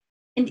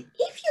 And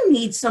if you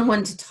need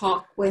someone to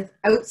talk with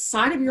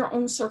outside of your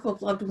own circle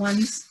of loved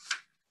ones,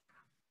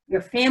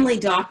 your family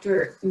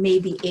doctor may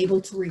be able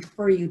to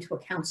refer you to a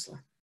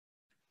counselor.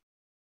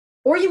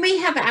 Or you may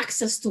have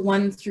access to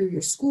one through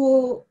your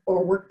school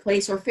or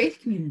workplace or faith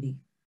community.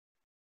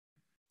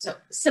 So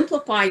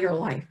simplify your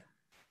life.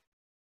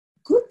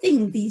 Good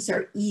thing these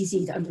are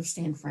easy to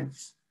understand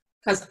French,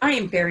 because I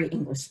am very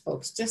English,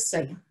 folks, just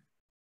saying.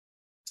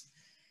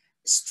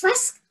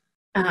 Stress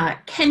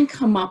can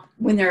come up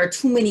when there are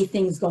too many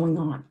things going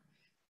on.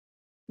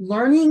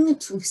 Learning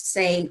to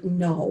say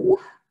no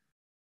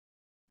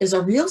is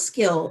a real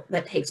skill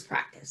that takes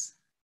practice.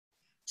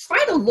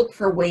 Try to look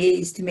for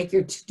ways to make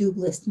your to-do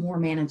list more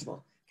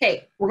manageable.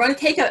 Okay, we're going to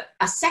take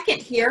a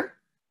second here,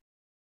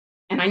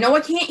 and I know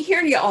I can't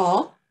hear you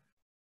all,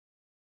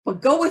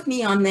 but go with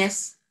me on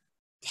this.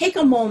 Take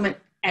a moment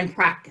and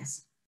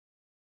practice.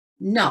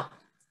 No.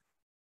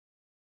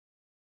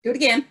 Do it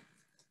again.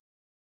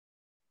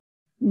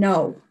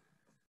 No.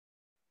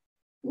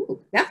 Ooh,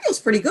 that feels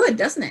pretty good,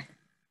 doesn't it?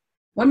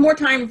 One more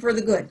time for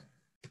the good.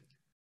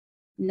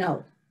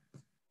 No.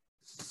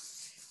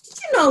 Did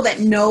you know that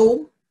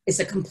no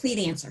is a complete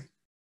answer?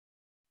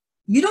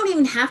 You don't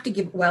even have to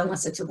give, well,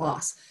 unless it's your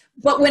boss.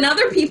 But when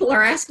other people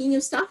are asking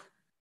you stuff,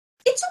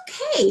 it's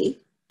okay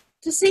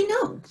to say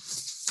no.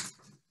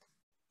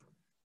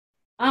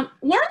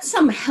 Learn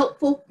some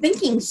helpful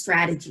thinking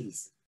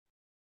strategies.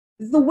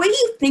 The way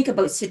you think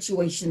about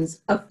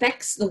situations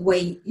affects the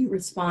way you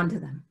respond to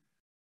them.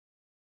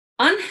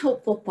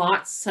 Unhelpful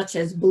thoughts, such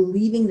as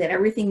believing that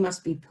everything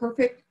must be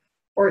perfect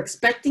or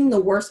expecting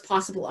the worst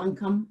possible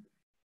outcome,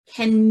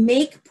 can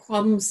make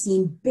problems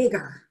seem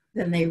bigger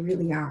than they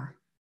really are.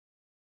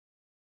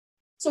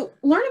 So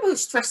learn about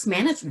stress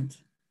management.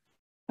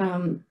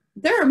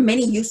 There are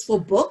many useful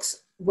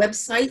books,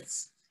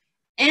 websites,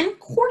 and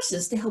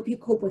courses to help you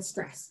cope with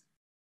stress.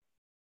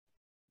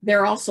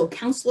 There are also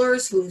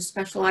counselors who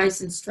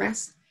specialize in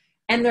stress,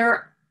 and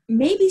there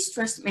may be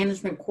stress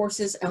management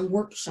courses and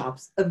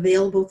workshops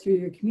available through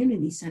your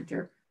community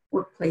center,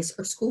 workplace,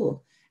 or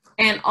school.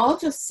 And I'll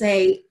just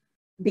say,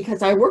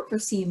 because I work for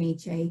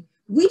CMHA,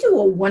 we do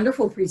a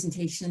wonderful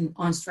presentation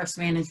on stress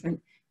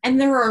management, and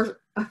there are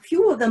a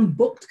few of them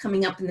booked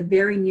coming up in the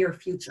very near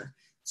future.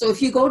 So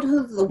if you go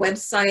to the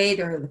website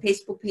or the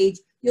Facebook page,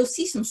 you'll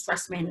see some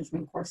stress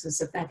management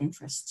courses if that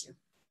interests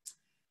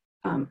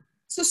you.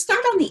 So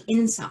start on the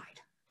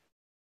inside.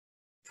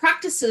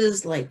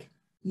 Practices like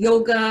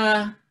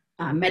yoga,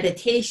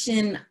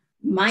 meditation,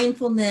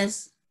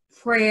 mindfulness,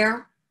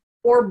 prayer,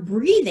 or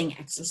breathing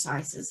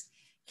exercises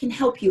can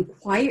help you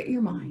quiet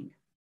your mind.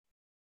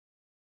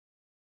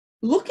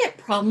 Look at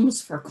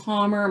problems for a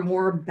calmer,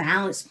 more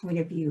balanced point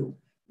of view.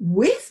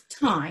 With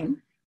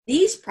time,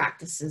 these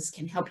practices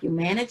can help you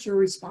manage your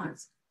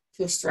response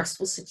to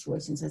stressful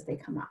situations as they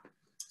come up.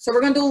 So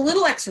we're going to do a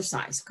little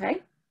exercise,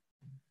 okay?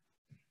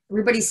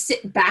 Everybody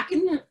sit back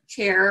in the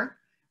chair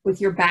with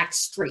your back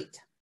straight.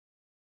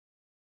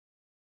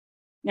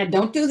 Now,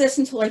 don't do this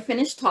until I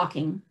finish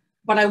talking,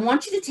 but I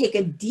want you to take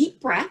a deep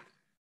breath,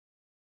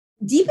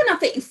 deep enough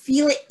that you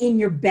feel it in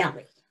your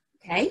belly,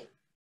 okay?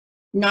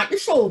 Not your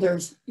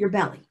shoulders, your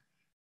belly.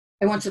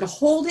 I want you to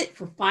hold it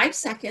for 5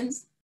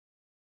 seconds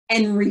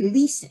and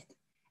release it.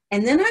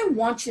 And then I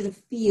want you to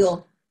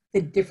feel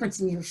the difference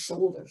in your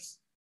shoulders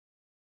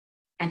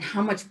and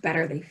how much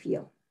better they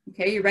feel.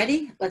 Okay, you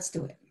ready? Let's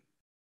do it.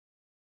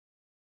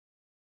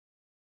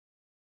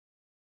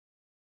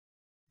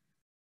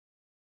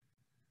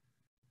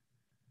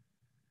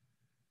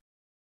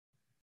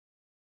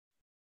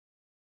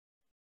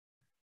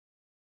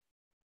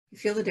 You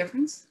feel the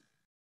difference?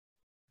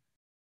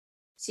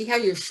 See how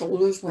your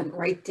shoulders went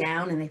right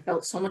down and they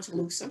felt so much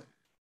looser?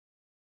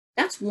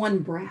 That's one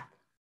breath.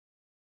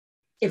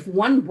 If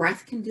one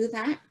breath can do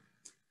that,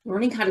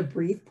 learning how to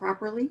breathe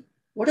properly,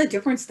 what a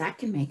difference that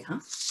can make,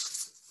 huh?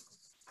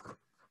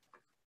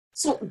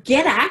 So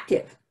get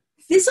active.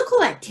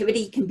 Physical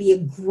activity can be a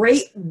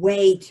great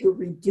way to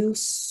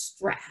reduce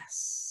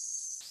stress.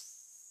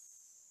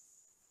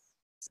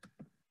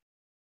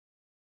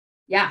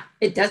 Yeah,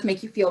 it does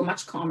make you feel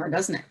much calmer,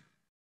 doesn't it?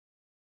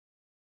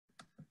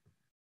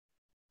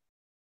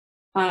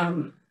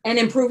 And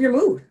improve your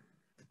mood.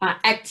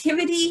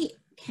 Activity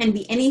can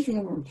be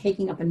anything from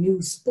taking up a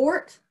new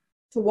sport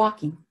to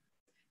walking.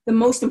 The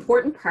most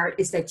important part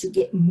is that you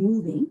get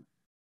moving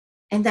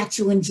and that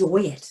you enjoy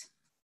it.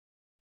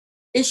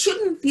 It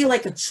shouldn't feel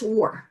like a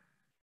chore.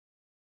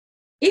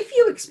 If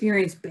you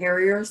experience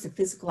barriers to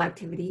physical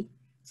activity,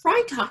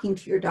 try talking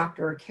to your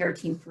doctor or care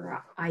team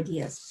for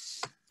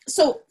ideas.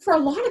 So for a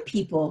lot of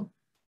people,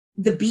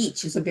 the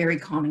beach is a very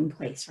calming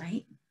place,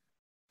 right?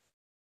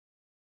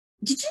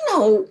 Did you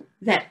know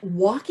that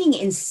walking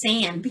in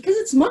sand, because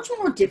it's much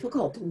more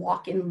difficult to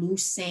walk in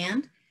loose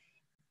sand,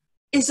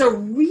 is a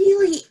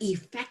really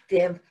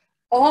effective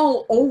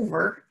all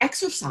over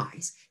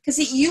exercise because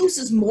it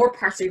uses more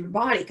parts of your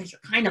body because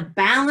you're kind of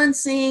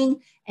balancing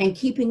and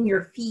keeping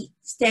your feet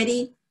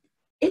steady.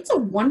 It's a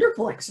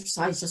wonderful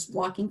exercise just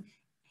walking,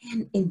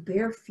 and in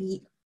bare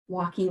feet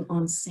walking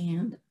on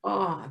sand.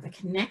 Oh, the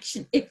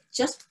connection, it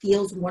just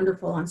feels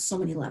wonderful on so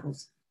many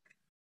levels.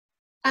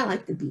 I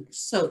like the beach,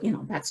 so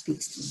that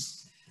speaks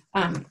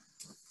to me.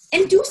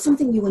 And do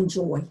something you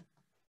enjoy.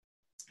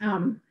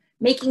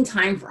 Making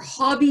time for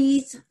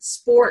hobbies,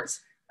 sports,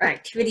 or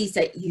activities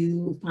that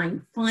you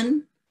find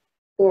fun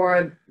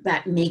or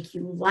that make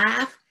you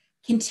laugh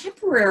can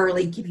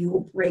temporarily give you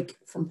a break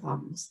from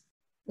problems.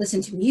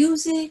 Listen to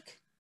music,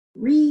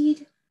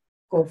 read,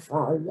 go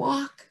for a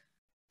walk,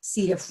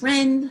 see a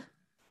friend,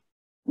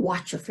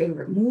 watch your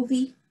favorite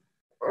movie,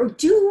 or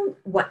do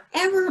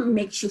whatever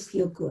makes you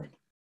feel good.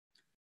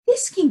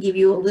 This can give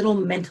you a little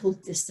mental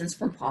distance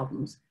from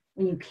problems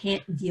when you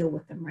can't deal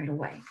with them right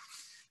away.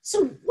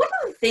 So one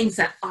of the things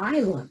that I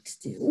love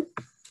to do,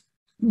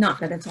 not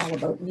that it's all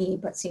about me,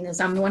 but seeing as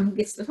I'm the one who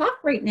gets to talk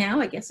right now,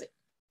 I guess it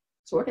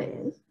sort of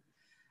is.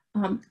 I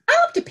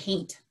love to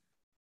paint.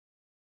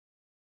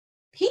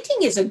 Painting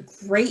is a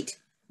great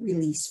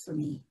release for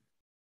me.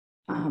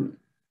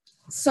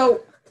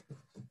 So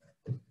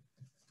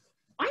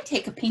I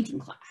take a painting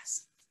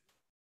class.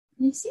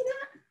 Can you see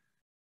that?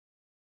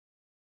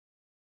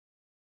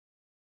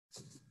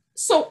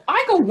 So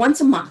I go once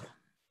a month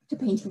to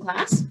painting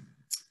class,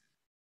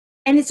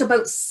 and it's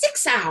about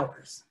 6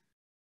 hours.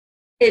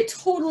 It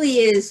totally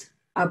is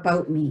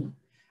about me.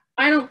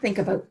 I don't think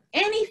about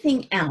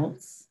anything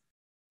else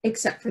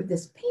except for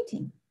this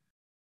painting.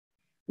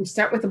 We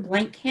start with a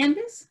blank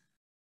canvas,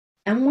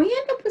 and we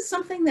end up with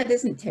something that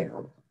isn't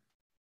terrible.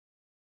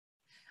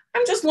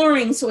 I'm just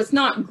learning, so it's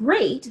not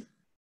great,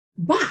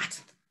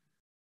 but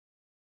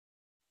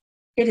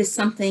it is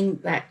something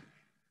that,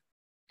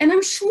 and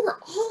I'm sure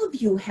all of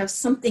you have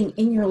something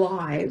in your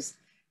lives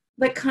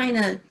that kind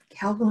of,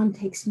 Calgon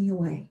takes me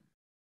away.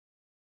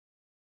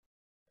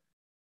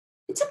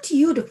 It's up to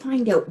you to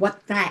find out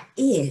what that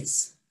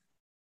is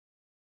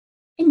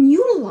and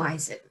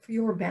utilize it for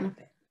your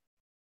benefit.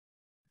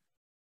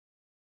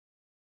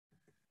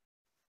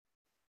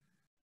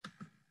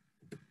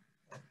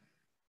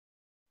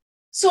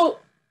 So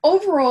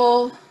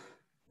overall,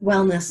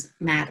 wellness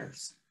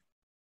matters.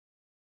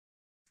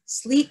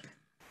 Sleep,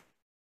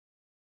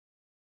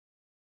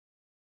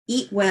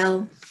 eat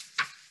well,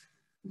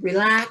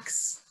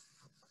 relax,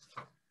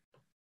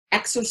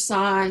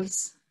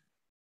 exercise,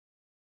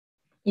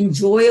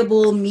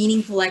 enjoyable,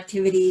 meaningful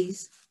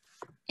activities,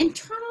 and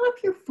turn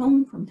off your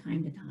phone from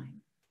time to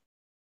time.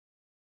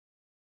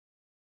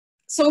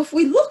 So if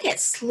we look at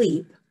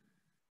sleep,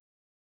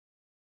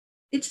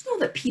 did you know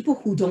that people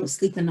who don't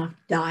sleep enough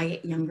die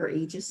at younger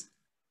ages?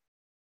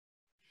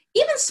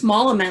 Even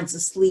small amounts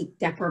of sleep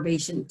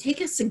deprivation take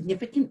a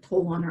significant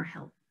toll on our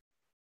health.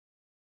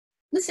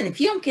 Listen, if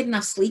you don't get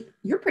enough sleep,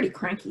 you're pretty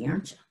cranky,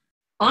 aren't you?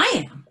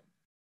 I am.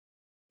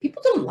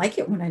 People don't like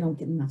it when I don't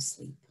get enough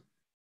sleep.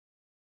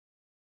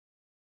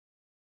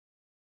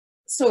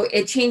 So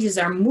it changes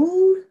our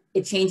mood,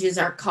 it changes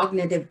our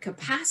cognitive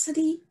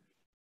capacity,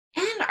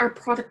 and our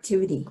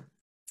productivity.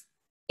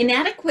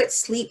 Inadequate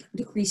sleep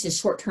decreases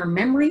short-term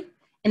memory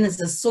and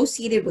is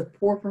associated with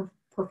poor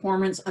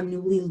performance of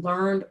newly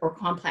learned or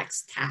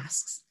complex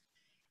tasks.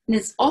 And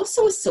it's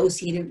also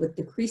associated with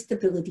decreased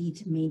ability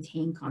to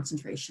maintain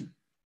concentration.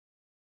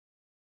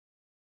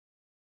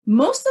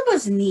 Most of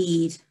us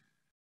need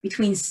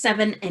between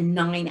 7 and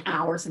 9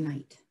 hours a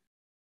night.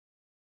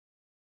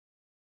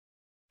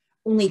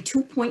 Only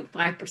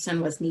 2.5%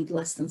 of us need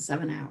less than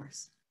 7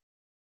 hours.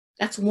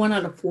 That's 1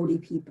 out of 40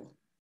 people.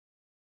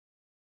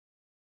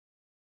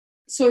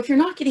 So if you're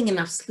not getting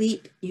enough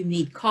sleep, you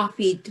need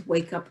coffee to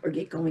wake up or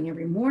get going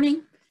every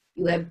morning.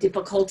 You have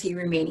difficulty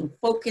remaining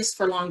focused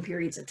for long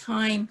periods of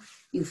time.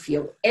 You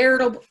feel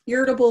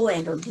irritable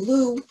and or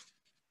blue,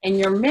 and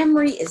your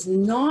memory is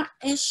not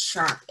as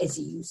sharp as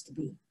it used to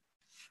be.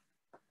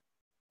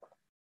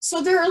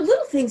 So there are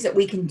little things that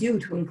we can do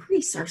to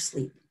increase our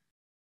sleep.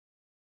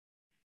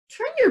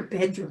 Turn your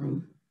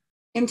bedroom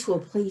into a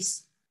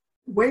place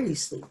where you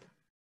sleep.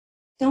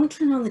 Don't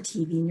turn on the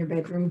TV in your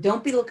bedroom.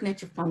 Don't be looking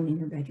at your phone in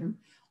your bedroom.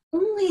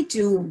 Only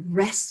do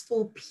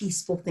restful,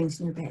 peaceful things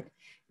in your bed.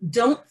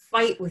 Don't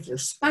fight with your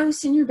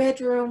spouse in your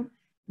bedroom.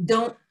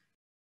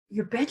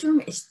 Your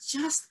bedroom is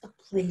just a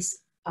place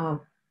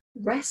of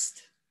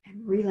rest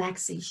and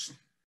relaxation,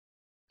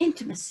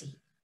 intimacy,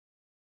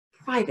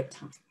 private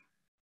time.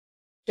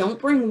 Don't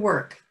bring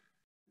work.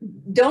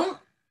 Don't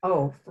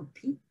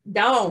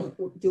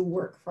do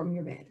work from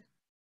your bed.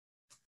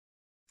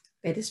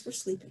 Bed is for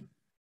sleeping.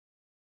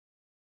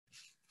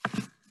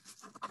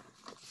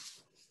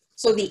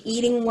 So the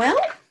eating well,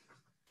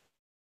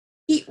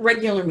 eat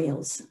regular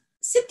meals.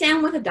 Sit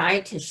down with a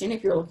dietitian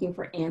if you're looking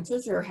for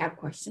answers or have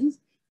questions.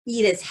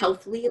 Eat as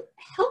healthfully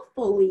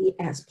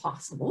as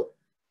possible.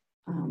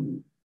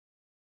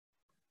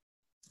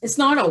 It's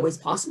not always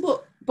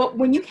possible, but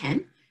when you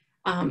can,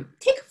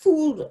 take a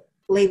food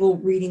label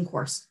reading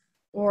course,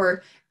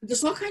 or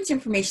there's all kinds of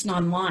information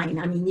online.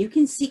 I mean, you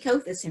can seek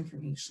out this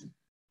information.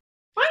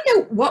 Find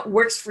out what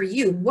works for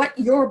you, what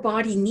your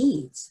body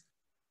needs.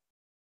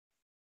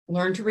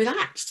 Learn to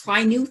relax,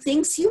 try new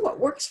things, see what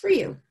works for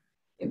you.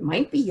 It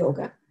might be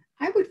yoga.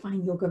 I would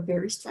find yoga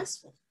very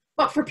stressful,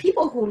 but for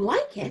people who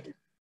like it,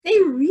 they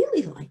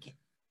really like it.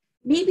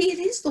 Maybe it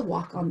is the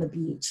walk on the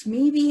beach.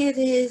 Maybe it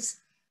is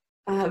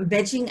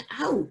vegging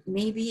out.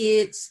 Maybe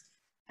it's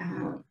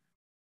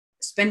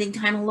spending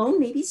time alone.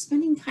 Maybe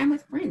spending time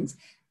with friends.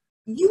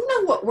 You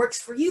know what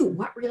works for you,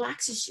 what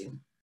relaxes you.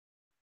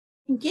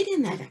 And get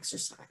in that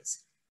exercise.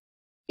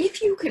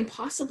 If you can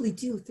possibly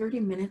do 30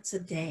 minutes a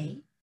day,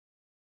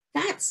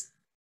 that's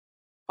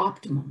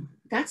optimum.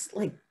 That's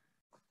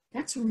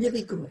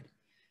really good.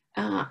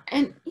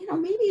 And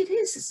maybe it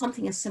is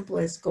something as simple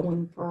as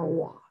going for a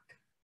walk.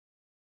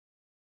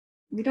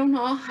 We don't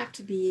all have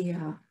to be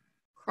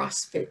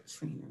CrossFit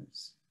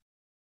trainers.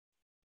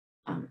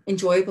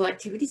 Enjoyable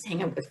activities,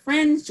 hang out with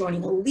friends,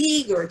 joining a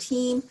league or a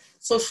team,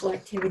 social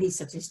activities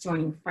such as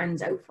joining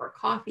friends out for a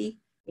coffee,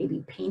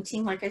 maybe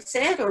painting, like I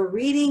said, or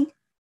reading,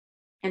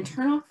 and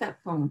turn off that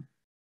phone.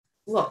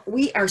 Look,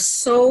 we are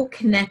so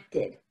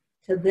connected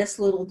to this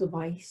little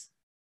device.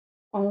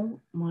 Oh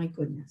my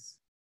goodness.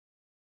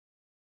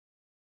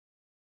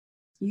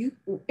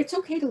 It's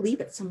okay to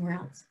leave it somewhere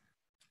else.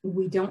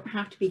 We don't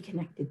have to be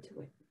connected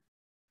to it.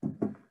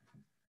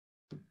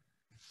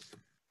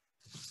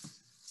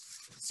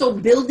 So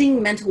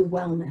building mental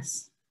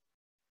wellness.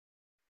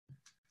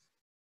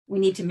 We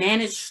need to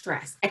manage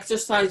stress,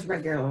 exercise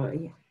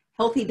regularly,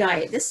 healthy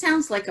diet. This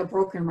sounds like a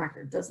broken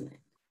record, doesn't it?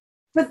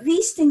 But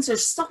these things are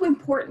so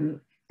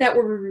important that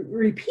we'll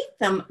repeat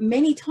them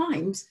many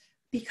times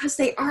because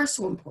they are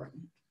so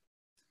important.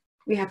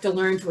 We have to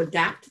learn to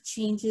adapt to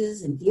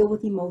changes and deal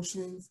with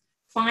emotions,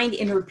 find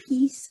inner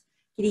peace,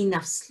 get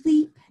enough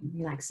sleep and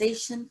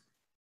relaxation,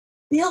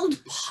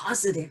 build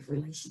positive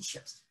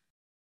relationships.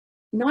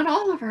 Not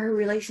all of our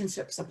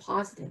relationships are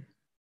positive,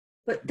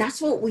 but that's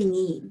what we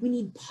need. We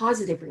need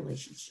positive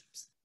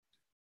relationships.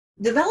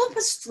 Develop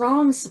a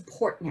strong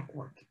support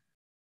network.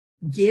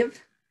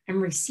 Give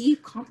and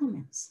receive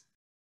compliments.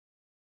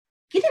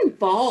 Get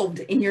involved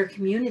in your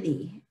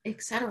community,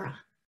 etc.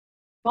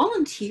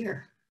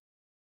 Volunteer.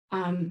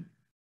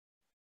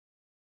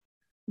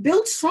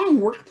 Build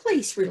strong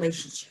workplace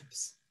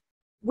relationships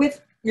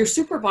with your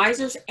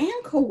supervisors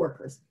and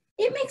coworkers.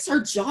 It makes our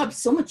job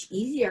so much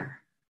easier.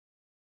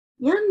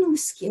 Learn new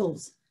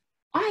skills.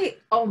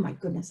 Oh my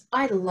goodness,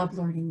 I love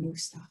learning new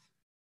stuff.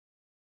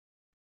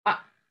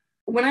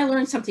 When I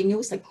learn something new,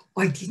 it's like,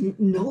 oh, I didn't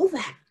know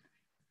that.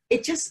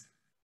 It just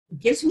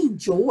gives me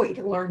joy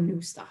to learn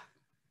new stuff.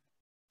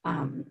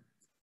 Learn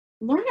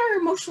our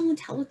emotional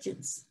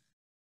intelligence.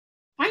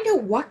 Find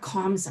out what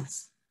calms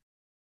us.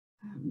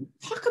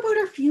 Talk about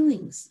our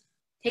feelings.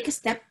 Take a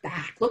step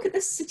back. Look at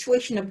the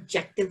situation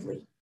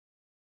objectively.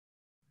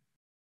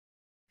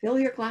 Fill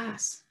your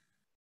glass.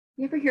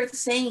 You ever hear the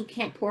saying,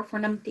 can't pour from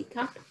an empty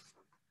cup?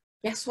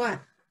 Guess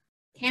what?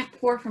 Can't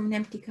pour from an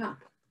empty cup.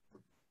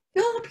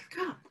 Fill up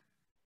your cup.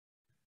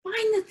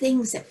 Find the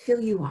things that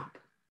fill you up.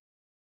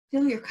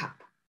 Fill your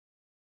cup.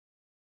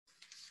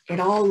 It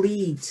all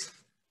leads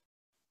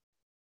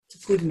to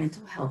good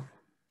mental health.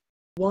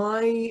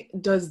 Why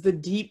does the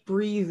deep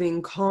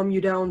breathing calm you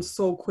down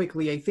so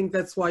quickly? I think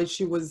that's why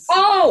she was...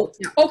 Oh,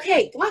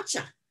 okay,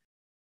 gotcha.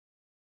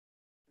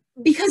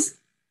 Because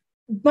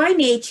by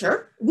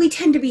nature, we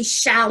tend to be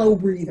shallow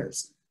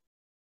breathers.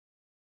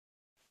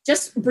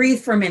 Just breathe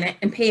for a minute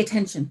and pay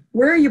attention.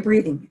 Where are you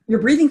breathing?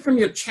 You're breathing from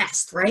your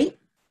chest, right?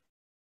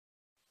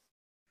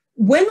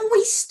 When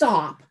we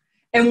stop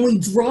and we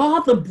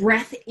draw the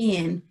breath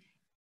in,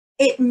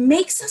 it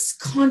makes us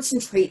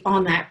concentrate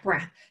on that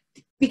breath.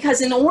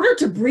 Because in order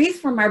to breathe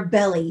from our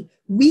belly,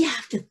 we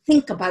have to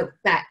think about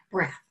that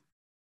breath.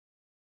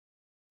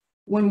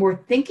 When we're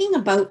thinking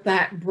about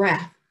that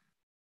breath,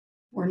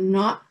 we're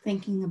not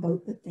thinking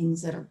about the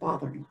things that are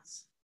bothering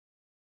us.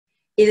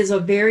 It is a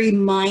very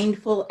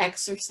mindful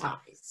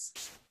exercise.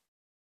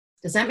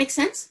 Does that make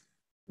sense?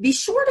 Be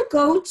sure to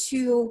go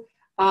to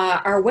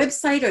our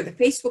website or the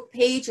Facebook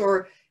page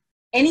or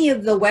any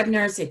of the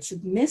webinars that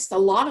you've missed. A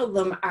lot of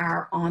them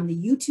are on the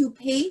YouTube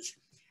page.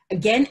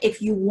 Again,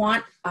 if you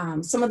want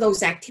some of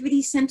those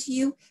activities sent to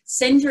you,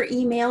 send your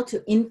email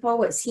to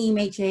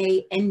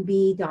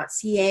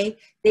info@cmhanb.ca.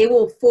 They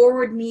will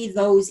forward me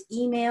those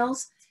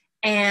emails,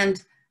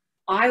 and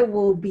I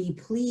will be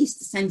pleased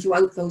to send you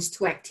out those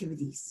 2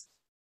 activities.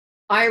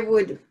 I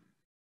would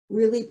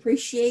really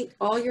appreciate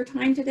all your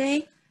time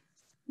today.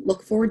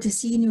 Look forward to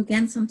seeing you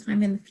again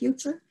sometime in the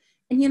future.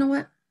 And you know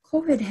what?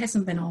 COVID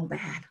hasn't been all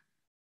bad.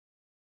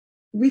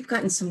 We've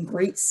gotten some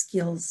great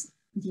skills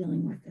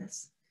dealing with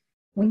this.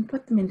 We can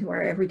put them into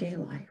our everyday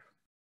life.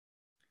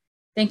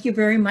 Thank you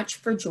very much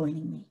for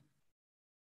joining me.